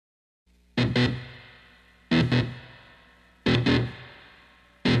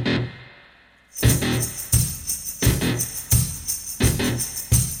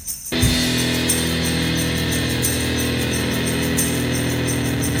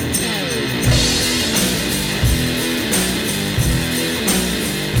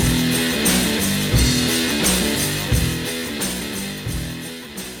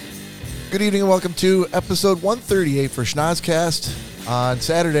Good evening and welcome to episode 138 for Schnozcast on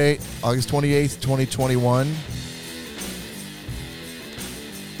Saturday, August 28th, 2021.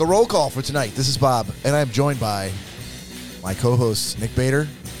 The roll call for tonight. This is Bob, and I'm joined by my co-hosts Nick Bader,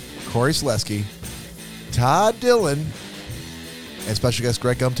 Corey Selesky, Todd Dillon, and special guest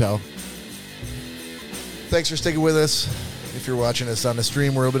Greg Gumtow. Thanks for sticking with us. If you're watching us on the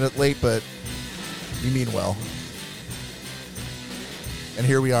stream, we're a bit late, but we mean well. And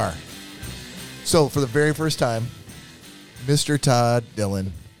here we are. So, for the very first time, Mr. Todd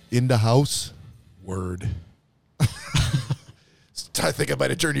Dillon in the house. Word. I think I might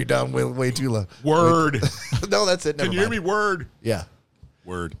have turned you down way too low. Word. No, that's it. Never Can you hear me? mind. Word. Yeah.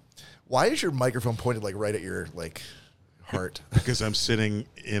 Word. Why is your microphone pointed like right at your heart? Because I'm sitting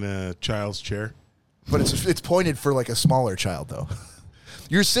in a child's chair. But it's pointed for like a smaller child though.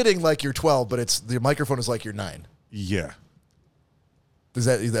 You're sitting like you're 12, but the microphone is like you're 9. Yeah.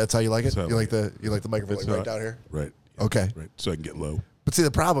 That's how you like it? So, You like the microphone like right down here? Right. Okay. Right. So I can get low. But see,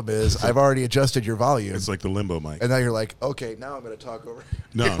 the problem is I've already adjusted your volume. It's like the limbo mic. And now you're like, okay, now I'm going to talk over.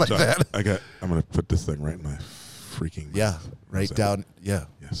 No, like so that. I'm going to put this thing right in my freaking mouth. Yeah, right that? down. Yeah,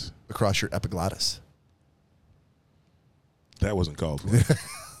 Yes. across your epiglottis. That wasn't called.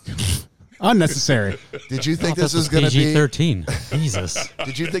 Unnecessary. Did you think This this was going to be? PG-13. Jesus.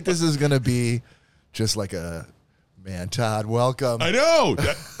 Did you think this is going to be just like a man, Todd? Welcome. I know.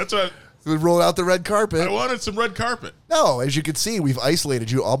 That's what We rolled out the red I carpet. wanted. Some red carpet. No, as you can see, we've isolated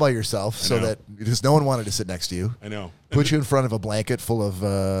you all by yourself so know. that just no one wanted to sit next to you. I know. Put you in front of a blanket full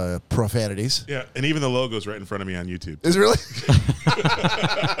of profanities. Yeah, and even the logo's right in front of me on YouTube. Is it really?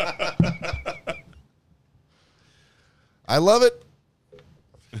 I love it.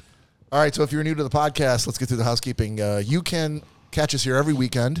 All right, so if you're new to the podcast, let's get through the housekeeping. You can catch us here every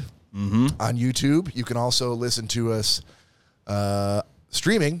weekend on YouTube. You can also listen to us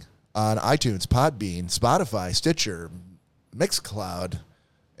streaming on iTunes, Podbean, Spotify, Stitcher, Mixcloud,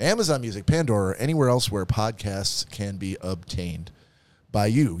 Amazon Music, Pandora, anywhere else where podcasts can be obtained by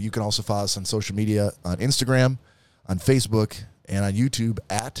you. You can also follow us on social media, on Instagram, on Facebook, and on YouTube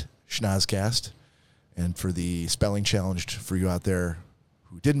at Schnozcast. And for the spelling challenged for you out there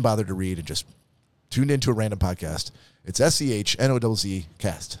who didn't bother to read and just tuned into a random podcast, it's SCHNOZZ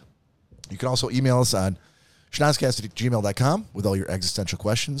cast. You can also email us on schnozcast@gmail.com with all your existential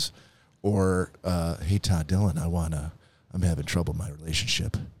questions. Or, hey, Todd Dillon, I'm having trouble in my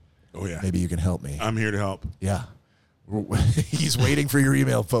relationship. Oh, yeah. Maybe you can help me. I'm here to help. Yeah. He's waiting for your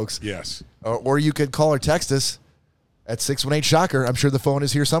email, folks. Yes. Or you could call or text us at 618-SHOCKER. I'm sure the phone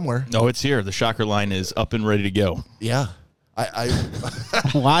is here somewhere. No, it's here. The Shocker line is up and ready to go. Yeah. I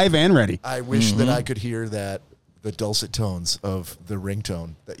Live and ready. I wish that I could hear the dulcet tones of the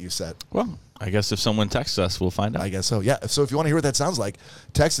ringtone that you set. Well, I guess if someone texts us, we'll find out. I guess so. Yeah. So if you want to hear what that sounds like,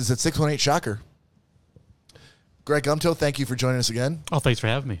 text us at 618-SHOCKER. Greg Gumtow, thank you for joining us again. Oh, thanks for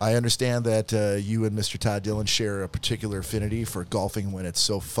having me. I understand that you and Mr. Todd Dillon share a particular affinity for golfing when it's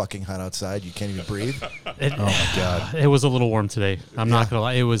so fucking hot outside you can't even breathe. Oh, my God. It was a little warm today. I'm not going to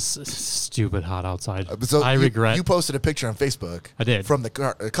lie. It was stupid hot outside. So I regret. You posted a picture on Facebook. I did. From the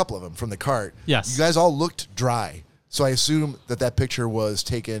cart, a couple of them from the cart. Yes. You guys all looked dry. So I assume that picture was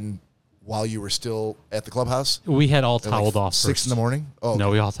taken while you were still at the clubhouse? We had all At like toweled off 6 first. in the morning? Oh, No,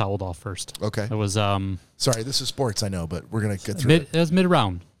 okay. we all toweled off first. Okay. It was Sorry, this is sports, I know, but we're going to get through it. it was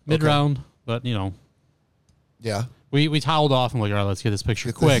mid-round. Mid-round, but, Yeah. we toweled off and we're like, all right, let's get this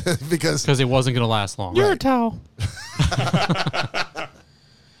picture quick because because it wasn't going to last long. You're a towel.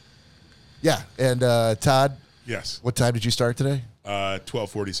 yeah, and Todd, Yes. what time did you start today?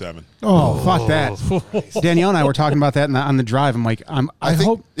 12:47. Oh, fuck that. Danielle and I were talking about that on the drive. I'm like, I think,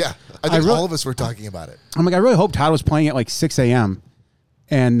 hope. Yeah, I I think really- all of us were talking about it. I'm like, I really hope Todd was playing at like 6 a.m.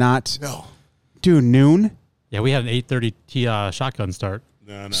 and not, No. dude, noon. Yeah, we had an 8:30 shotgun start.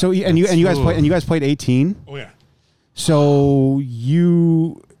 No. So and you guys played 18. Oh, yeah. So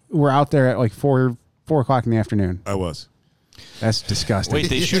you were out there at like 4 o'clock in the afternoon. I was. That's disgusting. Wait,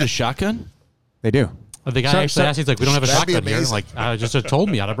 they shoot a shotgun? They do. The guy actually asked, he's like, we don't have a That'd be shotgun here. amazing. Like, I just told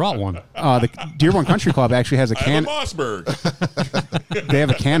me I'd have brought one. The Dearborn Country Club actually has a I am can. a Mossberg. They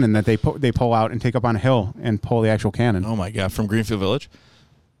have a cannon that they pull out and take up on a hill and pull the actual cannon. Oh, my God. From Greenfield Village?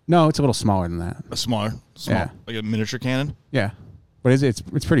 No, it's a little smaller than that. A smaller. Yeah. Like a miniature cannon? Yeah, but it's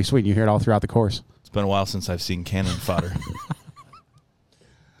pretty sweet. You hear it all throughout the course. It's been a while since I've seen cannon fodder.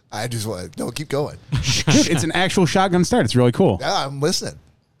 I just want to, no, keep going. It's an actual shotgun start. It's really cool. Yeah, I'm listening.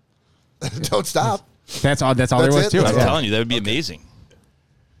 Don't stop. That's all there That's was it? to it. That's I'm all. telling you, that would be amazing.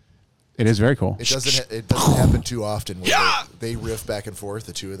 It is very cool. It doesn't happen too often when they riff back and forth,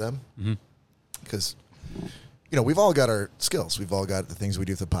 the two of them. Because we've all got our skills. We've all got the things we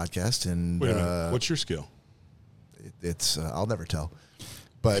do with the podcast, and Wait a minute. What's your skill? it's I'll never tell.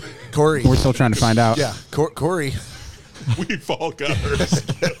 But Corey, We're still trying to find out. yeah, Corey, We've all got our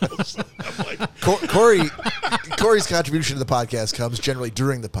skills. I'm like, Corey's contribution to the podcast comes generally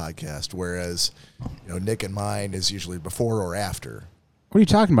during the podcast, whereas Nick and mine is usually before or after. What are you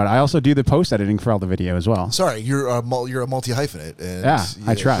talking about? I also do the post editing for all the video as well. Sorry, you're a multi-hyphenate. And Yeah,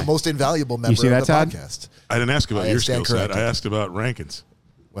 I try. The most invaluable member see of that, the Todd? podcast. I didn't ask about I your stand skill set. corrected. I asked about Rankins.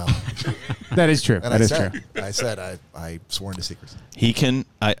 Well, That is true. and That is true. I said I swore into secrecy. He can.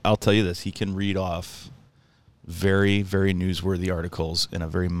 I'll tell you this. He can read off very, very newsworthy articles in a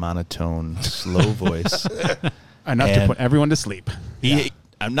very monotone, slow voice. Enough to And- put everyone to sleep.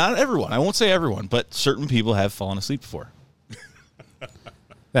 I'm not everyone. I won't say everyone, but certain people have fallen asleep before.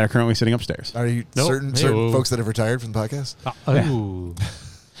 That are currently sitting upstairs. Are you Nope. certain Hey-o. folks that have retired from the podcast? Ooh.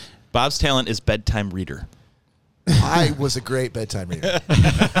 Bob's talent is bedtime reader. I was a great bedtime reader.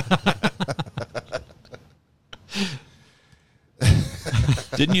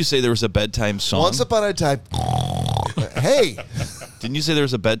 Didn't you say there was a bedtime song? Once upon a time. Hey. Didn't you say there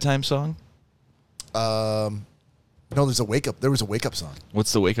was a bedtime song? No, there's a wake up. There was a wake up song.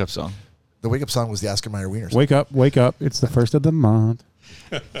 What's the wake up song? The wake up song was the Oscar Mayer Wiener song. Wake up, wake up. It's the first of the month.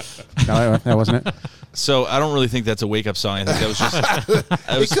 No, that wasn't it. So I don't really think that's a wake up song. I think that was just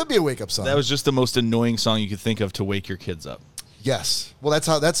It could be a wake up song. that was just the most annoying song you could think of to wake your kids up. Yes. Well,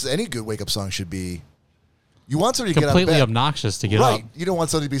 that's any good wake up song should be. You want somebody to get out of Completely bed. obnoxious to get Right. up. You don't want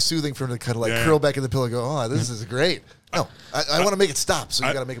somebody to be soothing for them to kind of like Yeah. curl back in the pillow and go, oh, this is great. No, I want to make it stop, so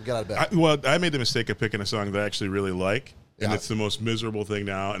you got to make them get out of bed. I made the mistake of picking a song that I actually really like, and Yeah. it's the most miserable thing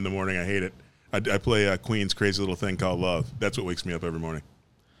now. In the morning, I hate it. I play Queen's Crazy Little Thing Called Love. That's what wakes me up every morning.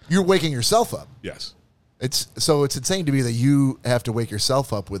 You're waking yourself up. Yes. It's insane to me that you have to wake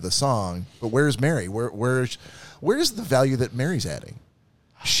yourself up with a song. But where's Mary? Where's the value that Mary's adding?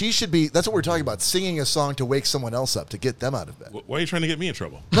 She should be. That's what we're talking about. Singing a song to wake someone else up to get them out of bed. Why are you trying to get me in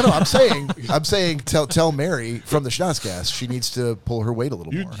trouble? No, I'm saying, tell Mary from the Schnotzcast she needs to pull her weight a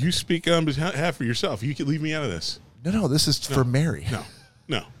little more. You speak on behalf for yourself. You can leave me out of this. No, this is for Mary.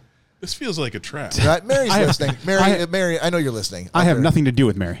 No. This feels like a trap. Right? Mary's listening. I- Mary, I know you're listening. I have nothing to do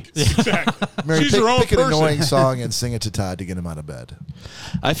with Mary. Exactly. Mary, She's her own pick an person. annoying song and sing it to Todd to get him out of bed.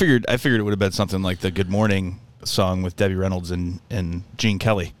 I figured it would have been something like the Good Morning song with Debbie Reynolds and Gene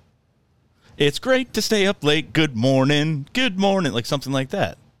Kelly. It's great to stay up late. Good morning, like something like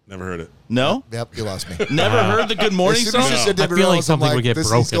that. Never heard it. No, Yep, you lost me. never heard the Good Morning As soon as song. you said Debbie I feel like Reynolds, I'm something would get this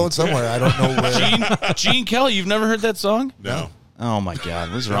is broken. going somewhere. I don't know where. Gene Kelly, you've never heard that song? No. Oh my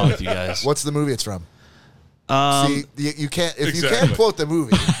God, what's wrong with you guys? What's the movie it's from? Um, See, you can't if you Exactly. can't quote the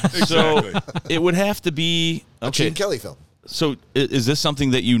movie. Exactly. it would have to be okay. Gene Kelly film. So is this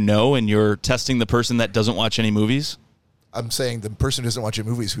something that you know, and you're testing the person that doesn't watch any movies? I'm saying the person who doesn't watch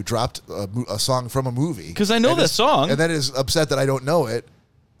movies who dropped a song from a movie 'Cause I know and that is- song. and then is upset that I don't know it.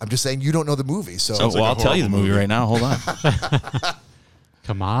 I'm just saying you don't know the movie, so Oh, like well, a I'll tell you the horrible movie movie. right now. Hold on.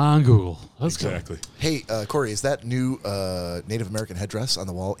 Come on, Google. Let's Exactly. hey, Corey, is that new Native American headdress on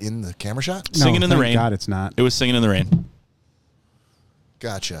the wall in the camera shot? No, Singing in the thank Rain. God, it's not. It was Singing in the Rain.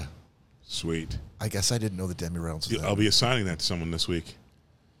 Gotcha. Sweet. I guess I didn't know that Debbie Reynolds was I'll be assigning that to someone this week.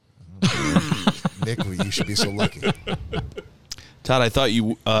 Nick, you should be so lucky. Todd, I thought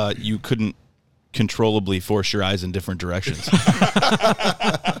you couldn't controllably force your eyes in different directions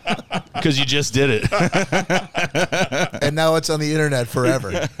because you just did it. And now it's on the internet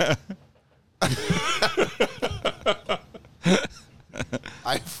forever.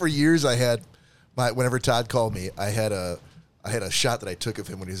 For years I had whenever Todd called me, I had a shot that I took of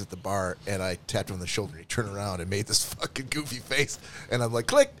him when he was at the bar, and I tapped him on the shoulder. And he turned around and made this fucking goofy face, and I'm like,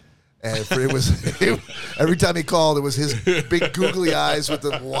 click. And every time he called, it was his big googly eyes with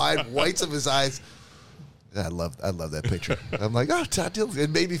the wide whites of his eyes. I love that picture. I'm like, oh, Todd Dillon. It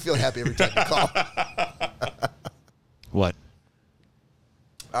made me feel happy every time he called. What?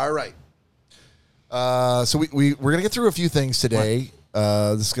 All right. So we're gonna get through a few things today.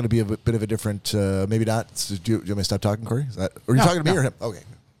 This is gonna be a bit of a different, maybe not. So do you want me to stop talking, Corey? Are you talking to me or him? Okay.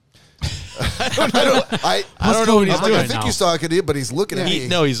 I don't know what he's I doing think now. he's talking to you, but he's looking at me.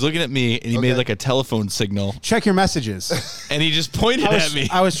 No, he's looking at me, and he made Okay. like a telephone signal, Check your messages. and he just pointed at me.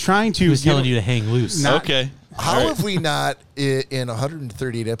 I was trying to. He was give- telling you to hang loose. No. Okay. How have we not, in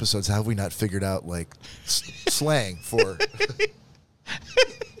 138 episodes, how have we not figured out like slang for?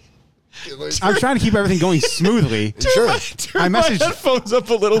 I'm trying to keep everything going smoothly. Sure. Turn I my messaged- headphones up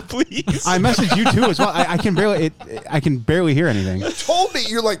a little, please. I messaged you too as well. I can barely. I can barely hear anything. Told me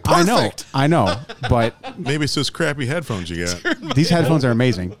you're like perfect. I know, but Maybe it's those crappy headphones you got. these headphones are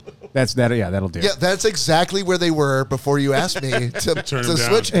amazing. That's that. Yeah, that'll do. Yeah, that's exactly where they were before you asked me to Turn 'em down.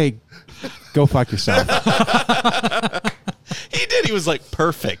 switch. Hey, go fuck yourself. He did. He was like,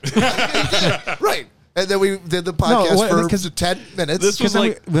 perfect. Right. And then we did the podcast for 10 minutes. This was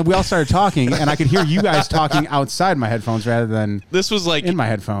Because we all started talking, and I could hear you guys talking outside my headphones rather than This was like in my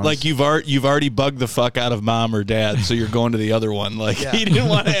headphones. Like you've already bugged the fuck out of mom or dad, so you're going to the other one. Like Yeah. he didn't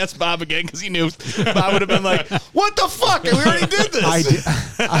want to ask Bob again because he knew Bob would have been like, "What the fuck? We already did this."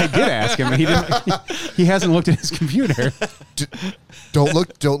 I did ask him. And he didn't. He hasn't looked at his computer. Don't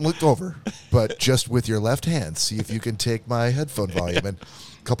look over, but just with your left hand, see if you can take my headphone volume and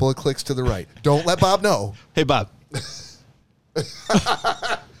a couple of clicks to the right. Don't let Bob know. Hey Bob.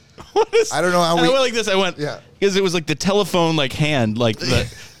 I don't know how And I went like this. I went, Yeah. because it was like the telephone like hand, like the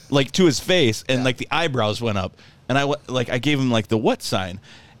like to his face, and like the eyebrows went up, and I gave him like the what sign,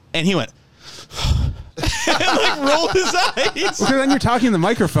 and he went. And like rolled his eyes. So then you're talking in the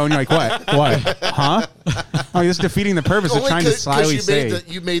microphone. You're like, what? What? Huh? Oh, you're just defeating the purpose of Only trying to 'cause slyly say.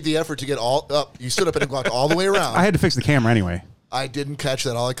 you made the effort to get all up. You stood up and walked all the way around. I had to fix the camera anyway. I didn't catch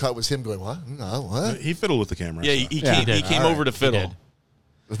that. All I caught was him going, "What? No, what?" He fiddled with the camera. Yeah, so. he Yeah. came over to fiddle.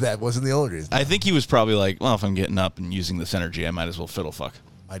 That wasn't the only reason. I think he was probably like, well, if I'm getting up and using this energy, I might as well fiddle fuck.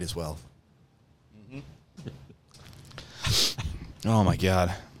 Might as well. Oh my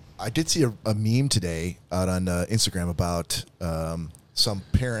god. I did see a meme today out on Instagram about some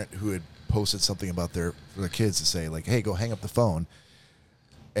parent who had posted something about their kids to say like, "Hey, go hang up the phone,"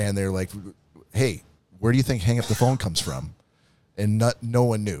 and they're like, "Hey, where do you think hang up the phone comes from?" And no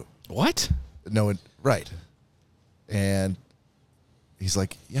one knew. What? No one, right? And he's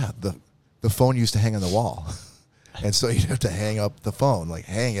like, "Yeah, the phone used to hang on the wall, and so you'd have to hang up the phone, like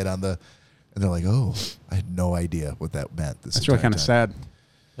hang it on the." And they're like, "Oh, I had no idea what that meant." That's really kind of sad.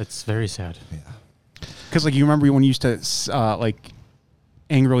 It's very sad. Yeah. Because like you remember when you used to like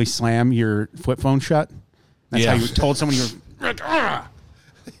angrily slam your flip phone shut. That's Yeah. how you told someone you were. Like, "Ah!"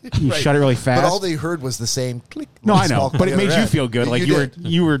 You shut it really fast. But all they heard was the same click. no, I know, small but it click made on you their feel end. good. Like did.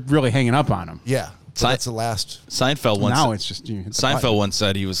 you were really hanging up on them. Yeah. So that's the last. Seinfeld once. Now it's just you. hit the Seinfeld button. once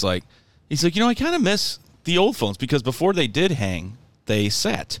said he's like, I kind of miss the old phones because before they did hang, they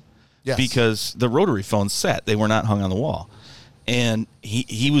sat. Yes. Because the rotary phones sat; they were not hung on the wall. And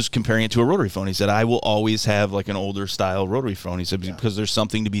he was comparing it to a rotary phone. He said, "I will always have like an older style rotary phone." He said because there's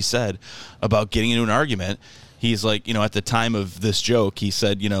something to be said about getting into an argument. He's like, at the time of this joke, he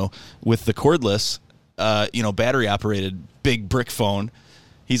said, with the cordless, battery operated big brick phone.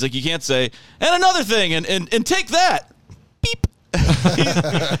 He's like, you can't say, and another thing, and take that. Beep.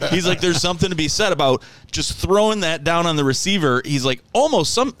 He's like, there's something to be said about just throwing that down on the receiver. He's like,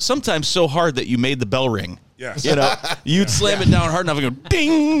 almost sometimes so hard that you made the bell ring. Yes. You'd slam it down hard enough and go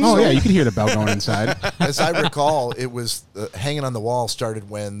ding. Oh yeah, you could hear the bell going inside. As I recall, it was hanging on the wall started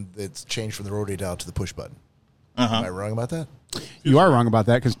when it's changed from the rotary dial to the push button. Am I wrong about that? You are wrong about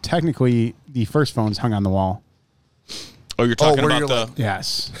that because technically the first phone's hung on the wall. Oh, you're talking where about you're the. like-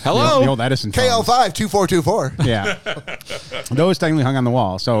 Yes. Hello? The old Edison phones. KL52424. Yeah. Those technically hung on the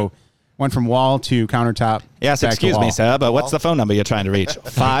wall. So went from wall to countertop. Yes, back to excuse me, wall. sir, but what's the phone number you're trying to reach?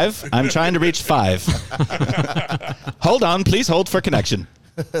 5? I'm trying to reach 5. Hold on, please hold for connection.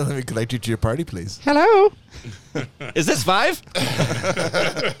 Let me connect you to your party, please. Hello? Is this 5?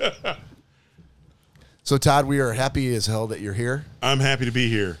 So, Todd, we are happy as hell that you're here. I'm happy to be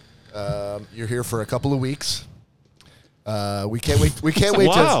here. You're here for a couple of weeks. We can't wait. We can't wait.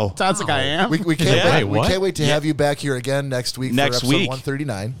 Wow. Sounds like I am. We can't Yeah. wait. Wait, We what? can't wait to have you back here again next week. Next for episode week.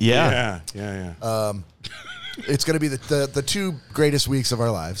 139. Yeah. Yeah. It's going to be the two greatest weeks of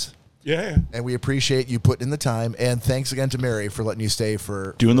our lives, Yeah. and we appreciate you putting in the time. And thanks again to Mary for letting you stay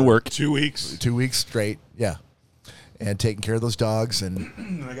for Doing the work. 2 weeks. 2 weeks straight. Yeah, and taking care of those dogs. And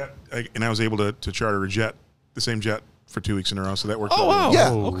I was able to charter a jet, the same jet, for 2 weeks in a row. So that worked. Oh, out. wow. yeah,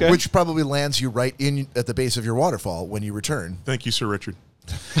 okay. which probably lands you right in at the base of your waterfall when you return. Thank you, Sir Richard.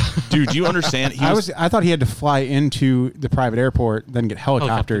 Dude, do you understand? I thought he had to fly into the private airport, then get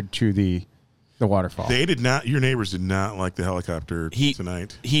helicoptered to the waterfall. They did not. Your neighbors did not like the helicopter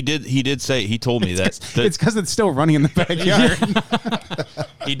tonight. He did say, he told me that. It's because it's still running in the backyard.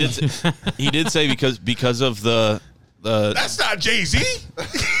 He did say because of the That's not Jay-Z.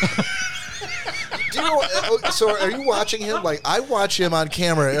 Do you know, so are you watching him? Like, I watch him on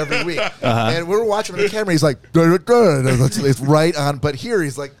camera every week. And we're watching him on camera. He's like, it's right on. But here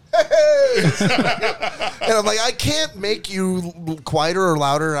he's like, hey. And I'm like, I can't make you quieter or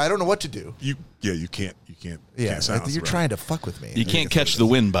louder. I don't know what to do. You can't. Yeah, can't silence you're the trying to fuck with me. you can't catch the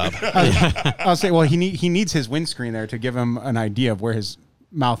wind, Bob. I'll say, well, he needs his windscreen there to give him an idea of where his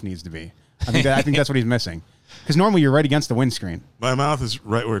mouth needs to be. I think that's what he's missing. Because normally you're right against the windscreen. My mouth is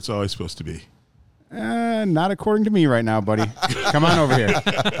right where it's always supposed to be. Not according to me right now, buddy. Come on over here.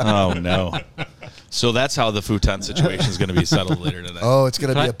 Oh, no. So that's how the futon situation is going to be settled later tonight. Oh, it's going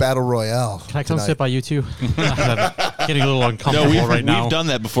to Can be I- a battle royale. Can I come tonight. sit by you two? I'm getting a little uncomfortable right now. We've done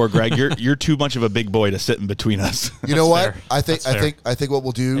that before, Greg. You're too much of a big boy to sit in between us. You know what? fair. I think That's fair. I think what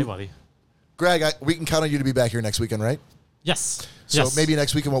we'll do, Hey, buddy. Greg. We can count on you to be back here next weekend, right? Yes. So yes. maybe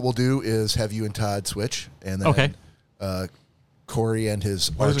next weekend what we'll do is have you and Todd switch, and then Okay. Corey and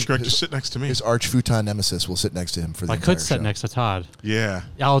his Why doesn't Greg his, just sit next to me? his arch futon nemesis will sit next to him for the I entire could sit show. next to Todd. Yeah.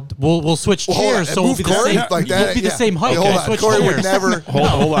 We'll switch Well, hold on, chairs, and so we'll move be the Corey same. like that, We'll be the yeah. same height. Hey, We'll hold on. switch Corey would chairs. never.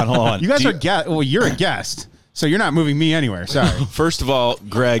 Hold on. You guys Do are guest. Well, you're a guest, so you're not moving me anywhere. Sorry. First of all,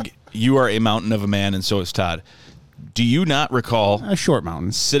 Greg, you are a mountain of a man, and so is Todd. Do you not recall A short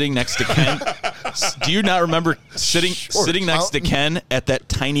mountain. sitting next to Ken? Do you not remember sitting next to Ken at that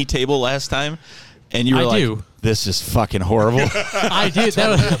tiny table last time? And you were I like, do. "This is fucking horrible." I did. That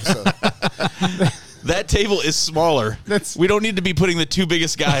was, That table is smaller. We don't need to be putting the two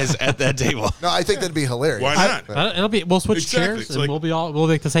biggest guys at that table. No, I think that'd be hilarious. Why not? it'll be. We'll switch Exactly. chairs, It's and like- we'll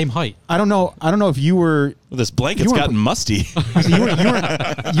make the same height. I don't know if you were This blanket's You weren't- gotten musty.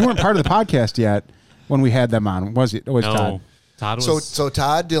 you weren't part of the podcast yet when we had them on. Was it? Was No, Todd? Todd was. So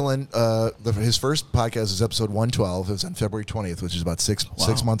Todd Dillon, his first podcast is episode 112. It was on February 20th, which is about six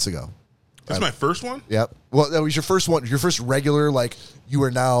months ago. That's my first one? Yep. Well, that was your first one. Your first regular, like you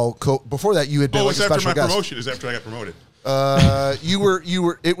were now. Before that, you had been Oh, like it's a after special my guest. promotion. It's after I got promoted. You were.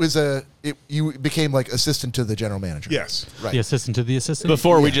 You became like assistant to the general manager. Yes. Right. the assistant to the assistant.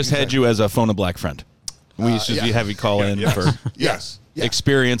 Before we just had you as a phone a black friend. We used to yeah. have you call in Yes. for Yes. Yeah.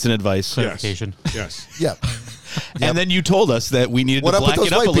 experience and advice. Yes. Clarification. Yes. Yeah. And then you told us that we needed What to up with black those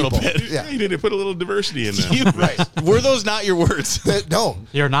it up white a little people? bit. Yeah. You need to put a little diversity in there. You- Were those not your words? No.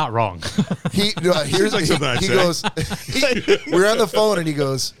 You're not wrong. Here's like something I'd he say. goes. We're on the phone, and he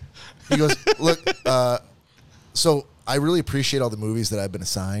goes. Look. So I really appreciate all the movies that I've been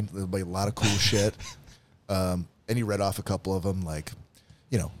assigned. There's like a lot of cool shit. And he read off a couple of them, like,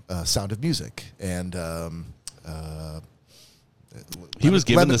 Sound of Music and. He was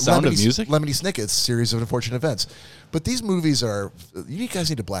given the Sound of Music? Lemony Snicket's Series of Unfortunate Events. But these movies are, you guys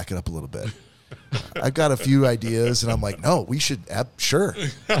need to black it up a little bit. I've got a few ideas, and I'm like, no, we should, sure.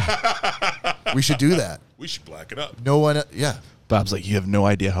 We should do that. We should black it up. No one, yeah. Bob's like, you have no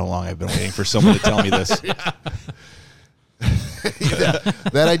idea how long I've been waiting for someone to tell me this.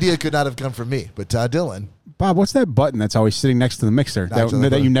 That idea could not have come from me, but Todd Dillon, Bob, what's that button that's always sitting next to the mixer Next to the that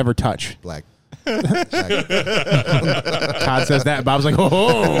button. you never touch? black. Todd says that. Bob's like,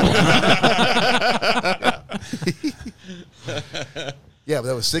 oh. Yeah, but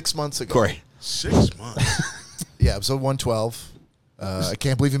that was 6 months ago. Corey. 6 months. Yeah, episode 112. I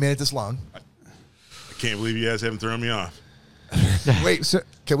can't believe you made it this long. I can't believe you guys haven't thrown me off. Wait, So-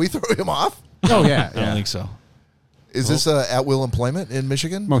 can we throw him off? Oh yeah, I don't think so. Is this at will employment in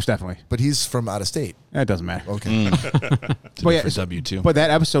Michigan? most definitely. But he's from out of state. That doesn't matter. Okay. But yeah, For W2. But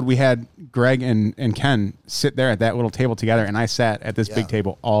that episode, we had Greg and Ken sit there at that little table together, and I sat at this Yeah. big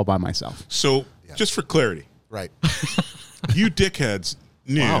table all by myself. So, just for clarity, Right. you dickheads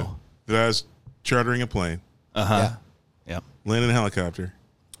knew Wow. that I was chartering a plane, Yeah. Yep. landing a helicopter,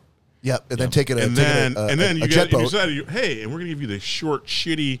 Yep. And then taking a, and taking then a you jet boat. decided, hey, and we're going to give you the short,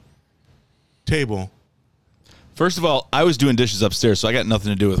 shitty table. First of all, I was doing dishes upstairs, so I got nothing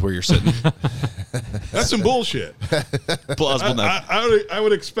to do with where you're sitting. That's some bullshit. Plausible enough. I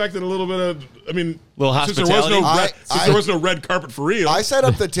would expect it a little bit of. I mean, Little since there was no hospitality? there was no red carpet for real. I set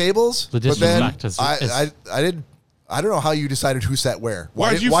up the tables, The but then disrespect is- I didn't. I don't know how you decided who sat where.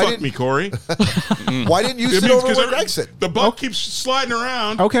 Why'd you why fuck didn't- me, Corey? Why didn't you It sit means over 'cause where every- Greg sit? the buck keeps sliding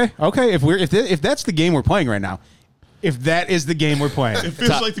around. Okay. If that's the game we're playing right now, if that is the game we're playing, It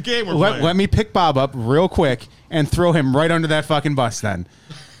feels like the game we're playing. let me pick Bob up real quick and throw him right under that fucking bus then,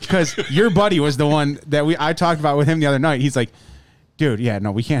 because your buddy was the one that I talked about with him the other night. He's like, dude, yeah,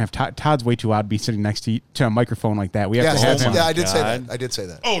 no, we can't have Todd's way too loud to be sitting next to a microphone like that. We have Yes, to have him. yeah, I did say God. that. I did say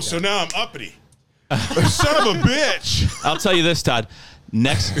that. Oh, so now I'm uppity. Son of a bitch. I'll tell you this, Todd.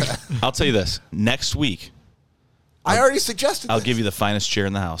 I'll tell you this. Next week, I already suggested. I'll this. give you the finest chair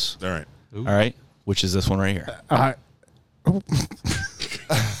in the house. All right. All right? Which is this one right here.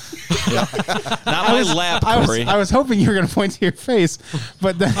 Not my lap, Corey. I was hoping you were going to point to your face,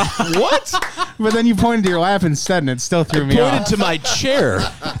 but then What? But then you pointed to your lap instead, and it still threw me Pointed off. to my chair.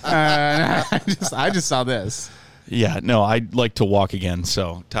 I just saw this. Yeah, no, I'd like to walk again,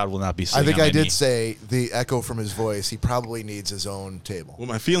 so Todd will not be I sitting think on I my did knee. say the echo from his voice. He probably needs his own table. Well,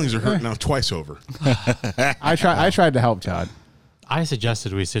 my feelings are hurt now twice over. I tried to help Todd. I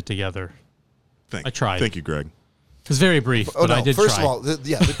suggested we sit together. I tried. Thank you, Greg. It was very brief, Oh but no! I did First try. of all,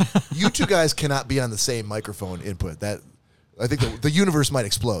 you two guys cannot be on the same microphone input. That I think the universe might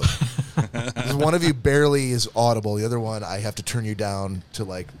explode. One of you barely is audible. The other one, I have to turn you down to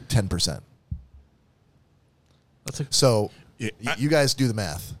like 10%. So you guys do the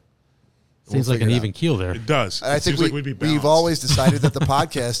math. Seems We'll like an figure it even out. keel there. It does. I It think seems like we'd be we've balanced. always decided that the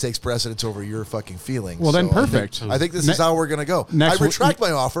podcast takes precedence over your fucking feelings. Well, then So perfect. I think this is how we're going to go. I next retract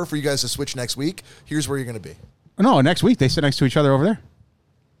my offer for you guys to switch next week. Here's where you're going to be. No, next week they sit next to each other over there.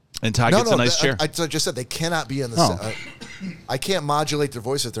 And Todd gets a nice chair. I just said they cannot be in the same. I can't modulate their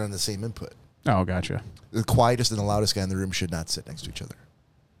voice if they're on the same input. Oh, gotcha. The quietest and the loudest guy in the room should not sit next to each other.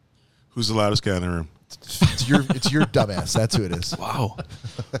 Who's the loudest guy in the room? It's your dumbass. That's who it is. Wow.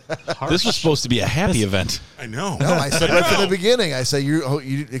 This was supposed to be a happy event. I know. No, I said right from the beginning. I said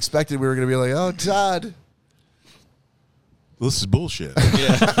you expected we were going to be like, oh, Todd. This is bullshit.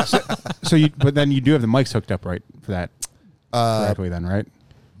 But then you do have the mics hooked up right for that correctly then, right?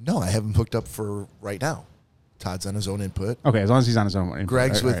 No, I have him hooked up for right now. Todd's on his own input. Okay, as long as he's on his own input.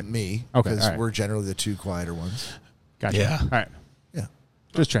 Greg's All with right. me Okay, because all right. we're generally the two quieter ones. Gotcha. Yeah. All right. Yeah.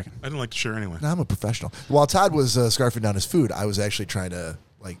 Just checking. I don't like to share anyway. No, I'm a professional. While Todd was scarfing down his food, I was actually trying to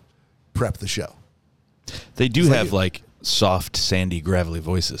prep the show. They do like have you. like soft, sandy, gravelly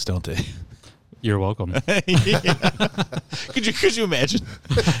voices, don't they? You're welcome. Could you imagine?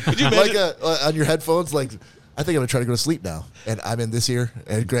 Could you Like imagine? on your headphones, I think I'm gonna try to go to sleep now, and I'm in this ear,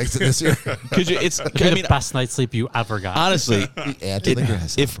 and Greg's in this ear. Could you? It's. It'd be I the mean, best night's sleep you ever got. honestly, Add to the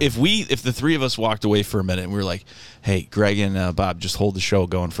grass. if the three of us walked away for a minute and we were like, "Hey, Greg and Bob, just hold the show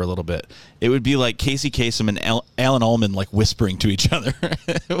going for a little bit," it would be like Casey Kasem and Alan Allman like whispering to each other.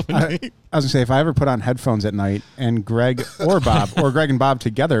 I was gonna say if I ever put on headphones at night and Greg or Bob or Greg and Bob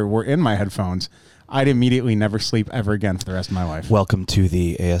together were in my headphones, I'd immediately never sleep ever again for the rest of my life. Welcome to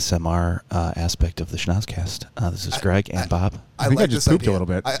the ASMR aspect of the Schnozcast. This is Greg and Bob. I think I like just this pooped a idea. little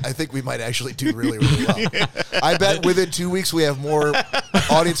bit. I think we might actually do really, really well. I bet within 2 weeks we have more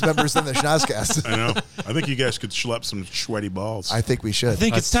audience members than the Schnozcast. I know. I think you guys could schlep some sweaty balls. I think we should. I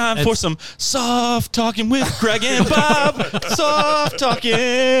think it's time for some soft talking with Greg and Bob. Soft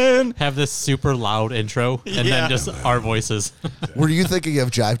talking. Have this super loud intro and Yeah. then just our voices. Were you thinking of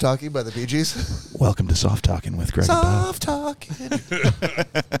Jive Talking by the Bee Gees? Welcome to Soft Talking with Greg and Bob. Soft Talking.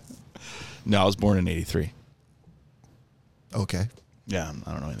 No, I was born in '83. Okay. Yeah,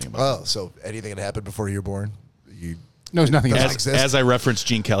 I don't know anything about Oh, so anything that happened before you were born? No, there's nothing Doesn't else. exist. As I referenced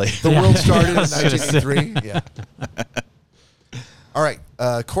Gene Kelly. The world started in I was gonna say. 1983. Yeah. All right,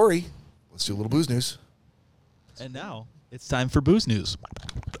 Corey, let's do a little booze news. And now it's time for booze news.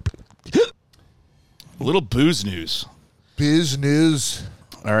 A little booze news. Biz news.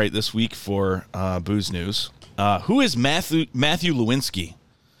 All right, this week for booze news. Who is Matthew Lewinsky?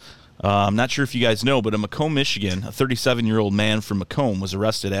 I'm not sure if you guys know, but in Macomb, Michigan, a 37-year-old man from Macomb was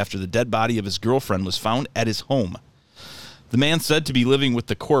arrested after the dead body of his girlfriend was found at his home. The man said to be living with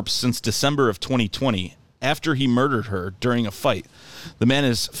the corpse since December of 2020 after he murdered her during a fight. The man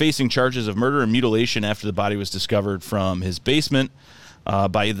is facing charges of murder and mutilation after the body was discovered from his basement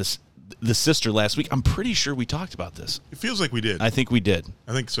by the sister last week. I'm pretty sure we talked about this. It feels like we did. I think we did.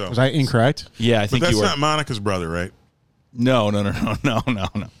 I think so. Was I incorrect? Yeah, I But think that's you were. not Monica's brother, right? No.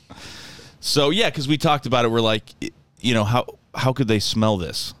 So yeah, because we talked about it, we're like, how could they smell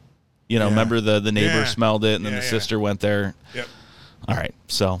this? Yeah. Remember the neighbor Yeah. smelled it, and then Yeah, the yeah. sister went there. Yep. All right,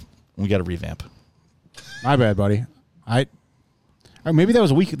 so we got to revamp. My bad, buddy. Or maybe that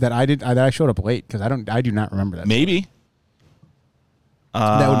was a week that I showed up late because I do not remember that. Maybe.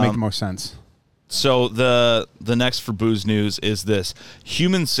 That would make the most sense. So the next for booze news is this: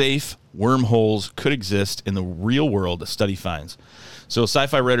 human-safe wormholes could exist in the real world, a study finds. So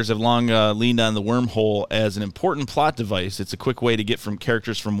sci-fi writers have long leaned on the wormhole as an important plot device. It's a quick way to get from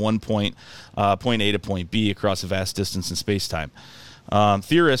characters from one point A to point B across a vast distance in space-time.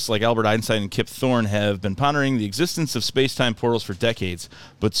 Theorists like Albert Einstein and Kip Thorne have been pondering the existence of space-time portals for decades,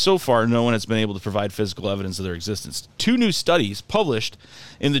 but so far no one has been able to provide physical evidence of their existence. 2 new studies published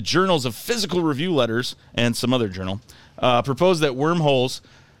in the journals of Physical Review Letters and some other journal propose that wormholes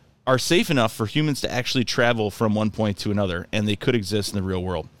are safe enough for humans to actually travel from one point to another, and they could exist in the real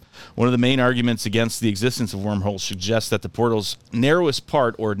world. One of the main arguments against the existence of wormholes suggests that the portal's narrowest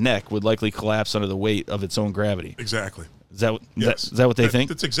part, or neck, would likely collapse under the weight of its own gravity. Exactly. Is that Yes. is that what they think?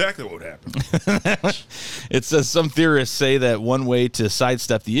 That's exactly what would happen. It says some theorists say that one way to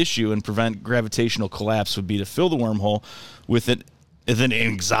sidestep the issue and prevent gravitational collapse would be to fill the wormhole with an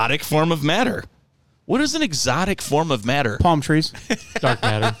exotic form of matter. What is an exotic form of matter? Palm trees. Dark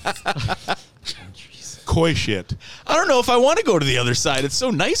matter. Koi shit. I don't know if I want to go to the other side. It's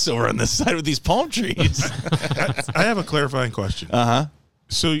so nice over on this side with these palm trees. I have a clarifying question. Uh-huh.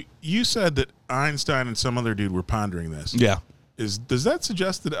 So you said that Einstein and some other dude were pondering this. Yeah. Does that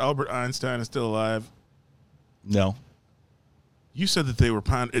suggest that Albert Einstein is still alive? No. You said that they were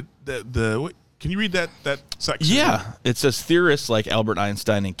pondering. Can you read that section? Yeah. It says theorists like Albert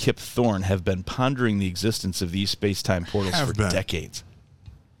Einstein and Kip Thorne have been pondering the existence of these space-time portals for decades.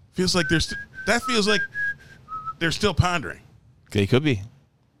 Feels like that feels like they're still pondering. They could be.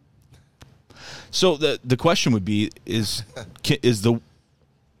 So the question would be is the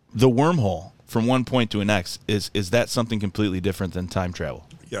wormhole from one point to the next is that something completely different than time travel?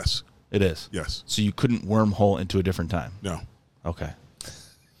 Yes. It is. Yes. So you couldn't wormhole into a different time. No. Okay.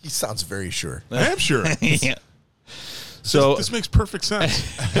 He sounds very sure. I am sure. Yeah. So this makes perfect sense.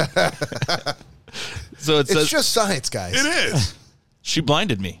 So it says It's just science, guys. It is. she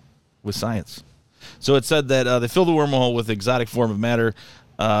blinded me with science. So it said that they fill the wormhole with exotic form of matter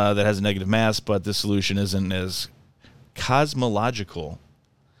that has a negative mass, but this solution isn't as cosmological.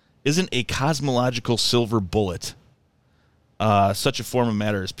 Isn't a cosmological silver bullet. Such a form of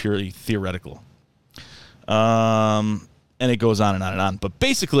matter is purely theoretical. And it goes on and on and on. But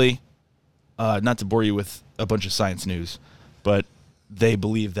basically, not to bore you with a bunch of science news, but they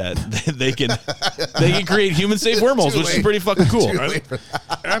believe that they can create human-safe wormholes, which is pretty fucking cool.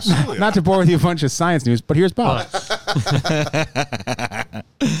 Absolutely. Not to bore with you a bunch of science news, but here's Bob.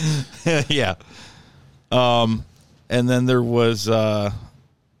 Yeah. And then there was hold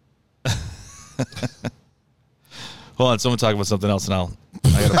on, someone talk about something else, and I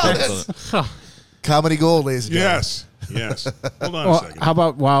gotta pull something. Comedy gold, ladies and gentlemen. Yes. Hold on a Well, second. how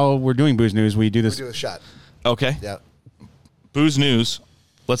about while we're doing booze news, we do We this? do a shot. Okay. Yeah. Booze news.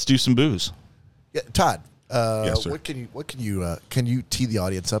 Let's do some booze. Yeah, Todd. Yes, sir. What can you tee the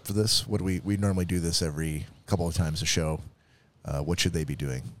audience up for this? What do we normally do this every couple of times a show? What should they be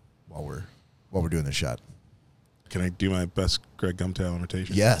doing while we're doing the shot? Can I do my best Greg Gumtow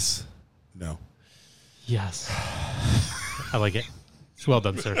imitation? Yes. No. Yes. I like it. It's well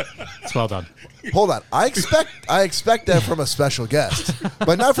done, sir. It's well done. Hold on. I expect that from a special guest,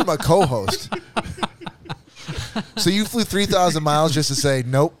 but not from a co-host. So you flew 3,000 miles just to say,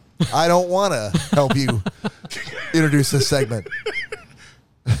 nope, I don't want to help you introduce this segment.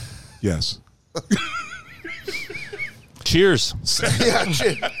 Yes. Cheers. Yeah,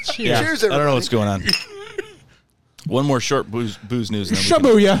 cheers. Yeah. Cheers, I don't know everybody. what's going on. One more short booze news, and then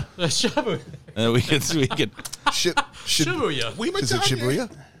Shabuya. Shabu. we can Shibuya. Is it Shibuya?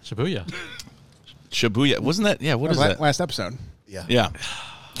 Shibuya. Shibuya. Wasn't that? Yeah. What is that? Last episode. Yeah. Yeah.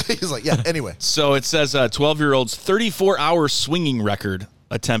 He's like, yeah. Anyway, So it says 12-year-old's 34-hour swinging record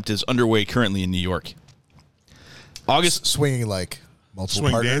attempt is underway currently in New York. August. swinging like multiple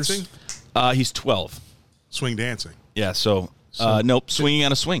Swing partners. dancing? He's 12. Swing dancing. Yeah. So nope. Swinging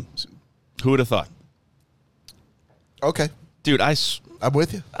on a swing. Who would have thought? Okay, Dude, I'm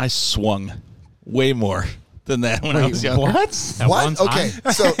with you. I swung way more than that when I was younger. What? At one What? time?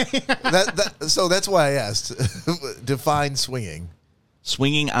 Okay, so that's why I asked. Define swinging.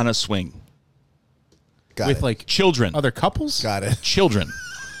 Swinging on a swing. Got With it. like Children. other couples? Got it. Children.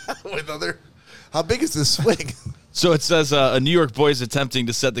 With other. How big is this swing? So it says a New York boy is attempting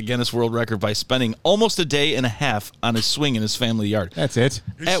to set the Guinness World Record by spending almost a day and a half on a swing in his family yard. That's it.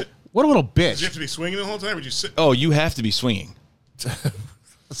 At- What a little Did you have bitch. to be swinging the whole time, or did you sit? oh, you have to be swinging.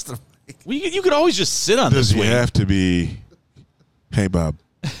 What's the? Well, you could always just sit on the Does he swing. have to be? Hey, Bob.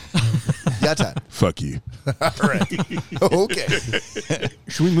 Yeah, Todd. Fuck you. All right. Okay.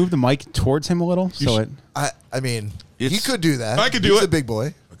 Should we move the mic towards him a little? So it. I mean, he It's- could do that. I could do He's it. a big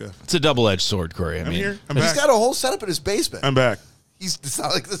boy. Okay. It's a double-edged sword, Corey. I I'm mean, here. I'm He's back. got a whole setup in his basement. I'm back. It's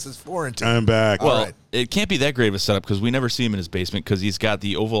not like this is foreign to him. I'm back. well, All right. it can't be that great of a setup because we never see him in his basement because he's got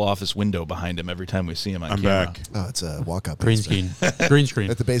the Oval Office window behind him every time we see him on I'm camera. back. Oh, it's a walk-up Green basement. screen. Green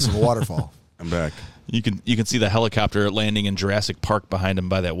screen. At the base of a waterfall. I'm back. You can see the helicopter landing in Jurassic Park behind him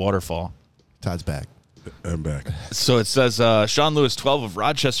by that waterfall. Todd's back. I'm back. So it says Sean Lewis, 12 of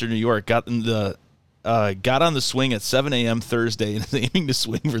Rochester, New York, got on the swing at 7 a.m. Thursday and is aiming to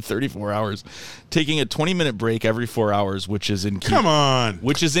swing for 34 hours, taking a 20-minute break every 4 hours, which is in keep, Come on.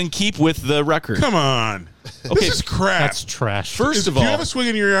 which is in keep with the record. Come on. Okay, This is crap. That's trash. First of do you all, have a swing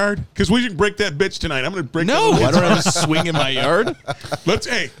in your yard? Because we can break that bitch tonight. I'm going to break no, that I don't have a swing in my yard.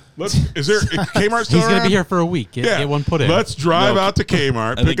 Is there Kmart still He's going around? to be here for a week. Get one put in. Let's drive No, out to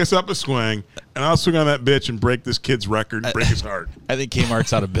Kmart, pick think- us up a swing, and I'll swing on that bitch and break this kid's record and break his heart. I think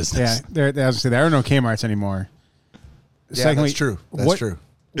Kmart's out of Yeah, business. there are no Kmart's anymore. Yeah, that's true. That's true.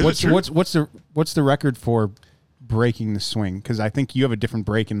 Is it true? What's the record for breaking the swing? Because I think you have a different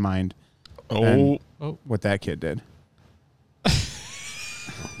break in mind. Oh, what that kid did.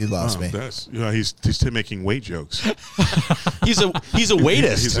 You lost me. That's, he's making weight jokes. He's a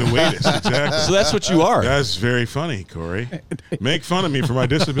weightist. He's a weightist, exactly. So that's what you are. That's very funny, Corey. Make fun of me for my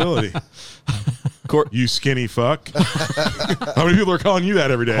disability. You skinny fuck. How many people are calling you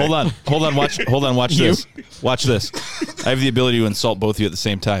that every day? Hold on. Watch this. Watch this. I have the ability to insult both of you at the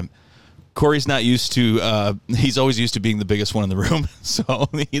same time. Corey's not used to. He's always used to being the biggest one in the room. So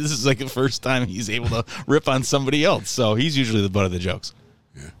this is like the first time he's able to rip on somebody else. So he's usually the butt of the jokes.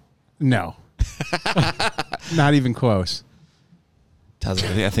 No. Not even close. Todd's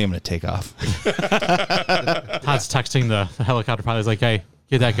like, I think I'm going to take off. Todd's texting the helicopter pilot. He's like, hey,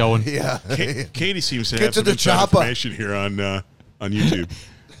 get that going. Yeah. Katie seems to Get have to some the inside chopper. information here on YouTube.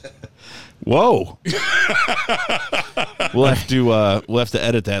 Whoa. We'll have to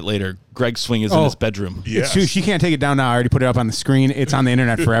edit that later. Greg's swing is in his bedroom. Yes. It's true. She can't take it down now. I already put it up on the screen. It's on the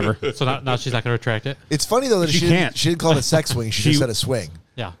internet forever. So now she's not going to retract it? It's funny though that She she can't. didn't call it a sex swing. She just said a swing.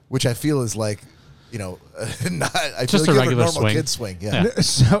 Yeah. Which I feel is like, not. I Just feel a like you have regular normal swing. kid swing. Yeah.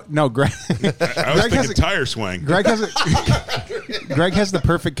 So no, Greg. I was Greg has thinking tire swing. Greg has Greg has the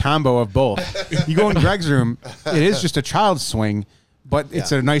perfect combo of both. You go in Greg's room, it is just a child's swing, but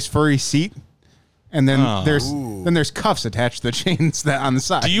it's a nice furry seat, and then there's cuffs attached to the chains that on the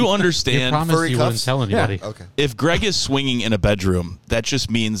side. Do you You understand? promised furry you cuffs? wouldn't tell anybody. Okay. If Greg is swinging in a bedroom, that just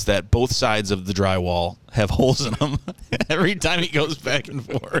means that both sides of the drywall have holes in them every time he goes back and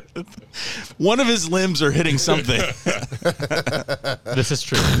forth. One of his limbs are hitting something. This is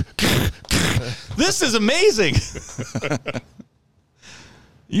true. This is amazing.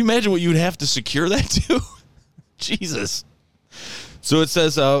 You imagine what you would have to secure that to? Jesus. So it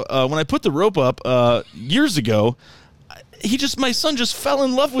says, when I put the rope up years ago, my son just fell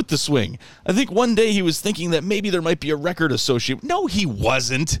in love with the swing. I think one day he was thinking that maybe there might be a record associated. No, he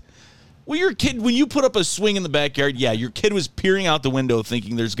wasn't. Well, your kid, when you put up a swing in the backyard, your kid was peering out the window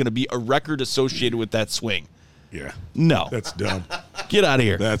thinking there's going to be a record associated with that swing. Yeah. No. That's dumb. Get out of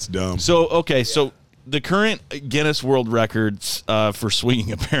here. That's dumb. So the current Guinness World Records for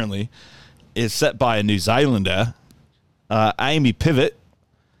swinging apparently is set by a New Zealander, Amy Pivot,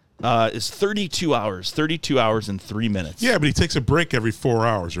 is 32 hours and 3 minutes. Yeah, but he takes a break every 4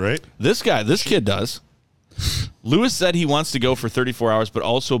 hours, right? This kid does. Lewis said he wants to go for 34 hours, but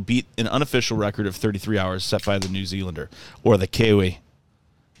also beat an unofficial record of 33 hours set by the New Zealander or the Kiwi.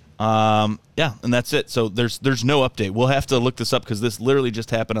 And that's it. So there's no update. We'll have to look this up because this literally just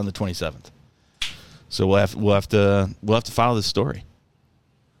happened on the 27th. So we'll have to follow this story.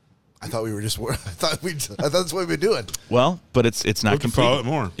 I thought we were just. I thought that's what we've been doing. Well, but it's not Look to complete. follow it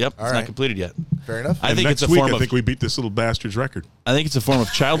more. Yep, it's right. not completed yet. Fair enough. I think Next it's a week, form I of. think we beat this little bastard's record. I think it's a form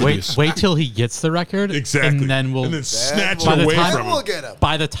of child abuse. Wait till he gets the record. Exactly. And then we'll. snatch By it the away time- from We'll him. get him.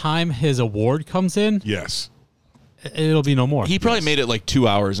 By the time his award comes in, Yes. it'll be no more. He probably made it like 2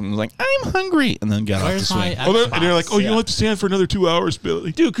 hours and was like, "I'm hungry," and then got off the Where's swing. my Oh, and you're like, Xbox? oh, you'll have to stand for another 2 hours,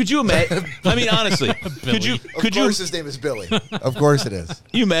 Billy. Dude, could you imagine? I mean, honestly, could you Of course, his name is Billy. Of course, it is.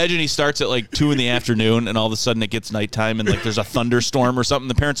 you imagine he starts at like 2 p.m. and all of a sudden it gets nighttime and like there's a thunderstorm or something.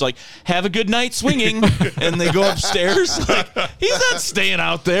 The parents are like, "Have a good night swinging," and they go upstairs. Like, he's not staying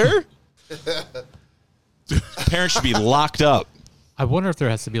out there. Parents should be locked up. I wonder if there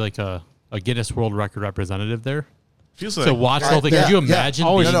has to be like a Guinness World Record representative there Feels to like watch the whole thing. Yeah, Could you yeah. imagine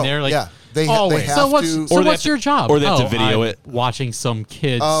Always. being No, no, there? Like, yeah. They always. have So what's to- so Or they what's have to- your job? or they have to video I'm it. Watching some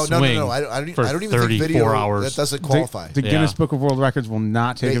kid Oh no, swing no, no! I don't for even think 34 video hours. that doesn't qualify. The Guinness Yeah. Book of World Records will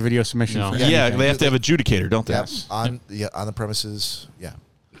not take They- a video submission. No. For Yeah, anything. they have to have a adjudicator, don't they? Yes. on the premises. Yeah,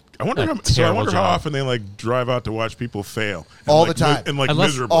 I wonder, A how terrible job. often they like drive out to watch people fail. And, All like, the time. and like Unless-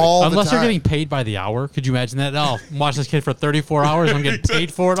 miserably. all the Unless you're time. getting paid by the hour. Could you imagine that? Oh, I'm watching this kid for 34 hours. I'm getting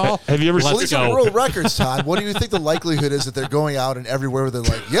paid for it all. Have you ever Well, Let's these are go. world records, Todd. What do you think the likelihood is that they're going out and everywhere where they're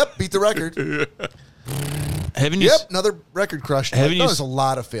like, "Yep, beat the record." Haven't you? Yep, another record crushed. Haven't Like, you no, s- there's a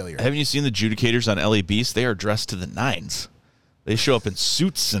lot of failure. Haven't you seen the adjudicators on LA Beast? They are dressed to the nines. They show up in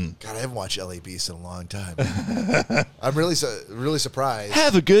suits and God, I haven't watched LA Beast in a long time. I'm really surprised.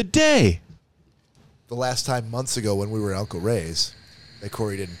 have a good day. The last time months ago when we were at Uncle Ray's, that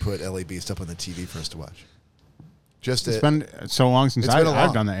Corey didn't put LA Beast up on the TV for us to watch. Just It's it. been so long since It's been a I've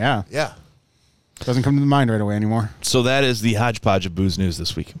long- done that. Yeah, Yeah. doesn't come to the mind right away anymore. So that is the hodgepodge of booze news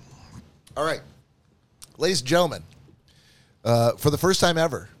this week. All right, ladies and gentlemen, for the first time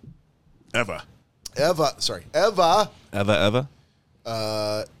ever, Eva. Eva, Eva.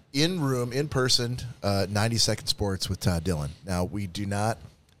 in person, 90-second sports with Todd Dillon. Now, we do not,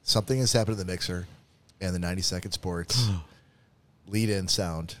 something has happened to the mixer, and the 90-second sports lead-in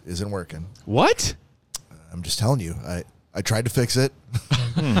sound isn't working. What? I'm just telling you. I tried to fix it.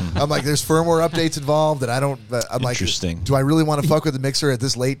 I'm like, there's firmware updates involved, and I'm like, Interesting. do I really want to fuck with the mixer at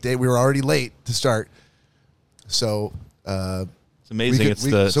this late date? We were already late to start. So It's amazing. It's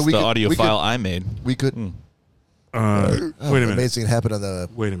the audio file I made. we could. Wait a minute. Amazing it happened on the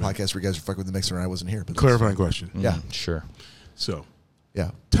Wait a minute. podcast where you guys were fucking with the mixer and I wasn't here. But Clarifying question. Yeah. Sure. So,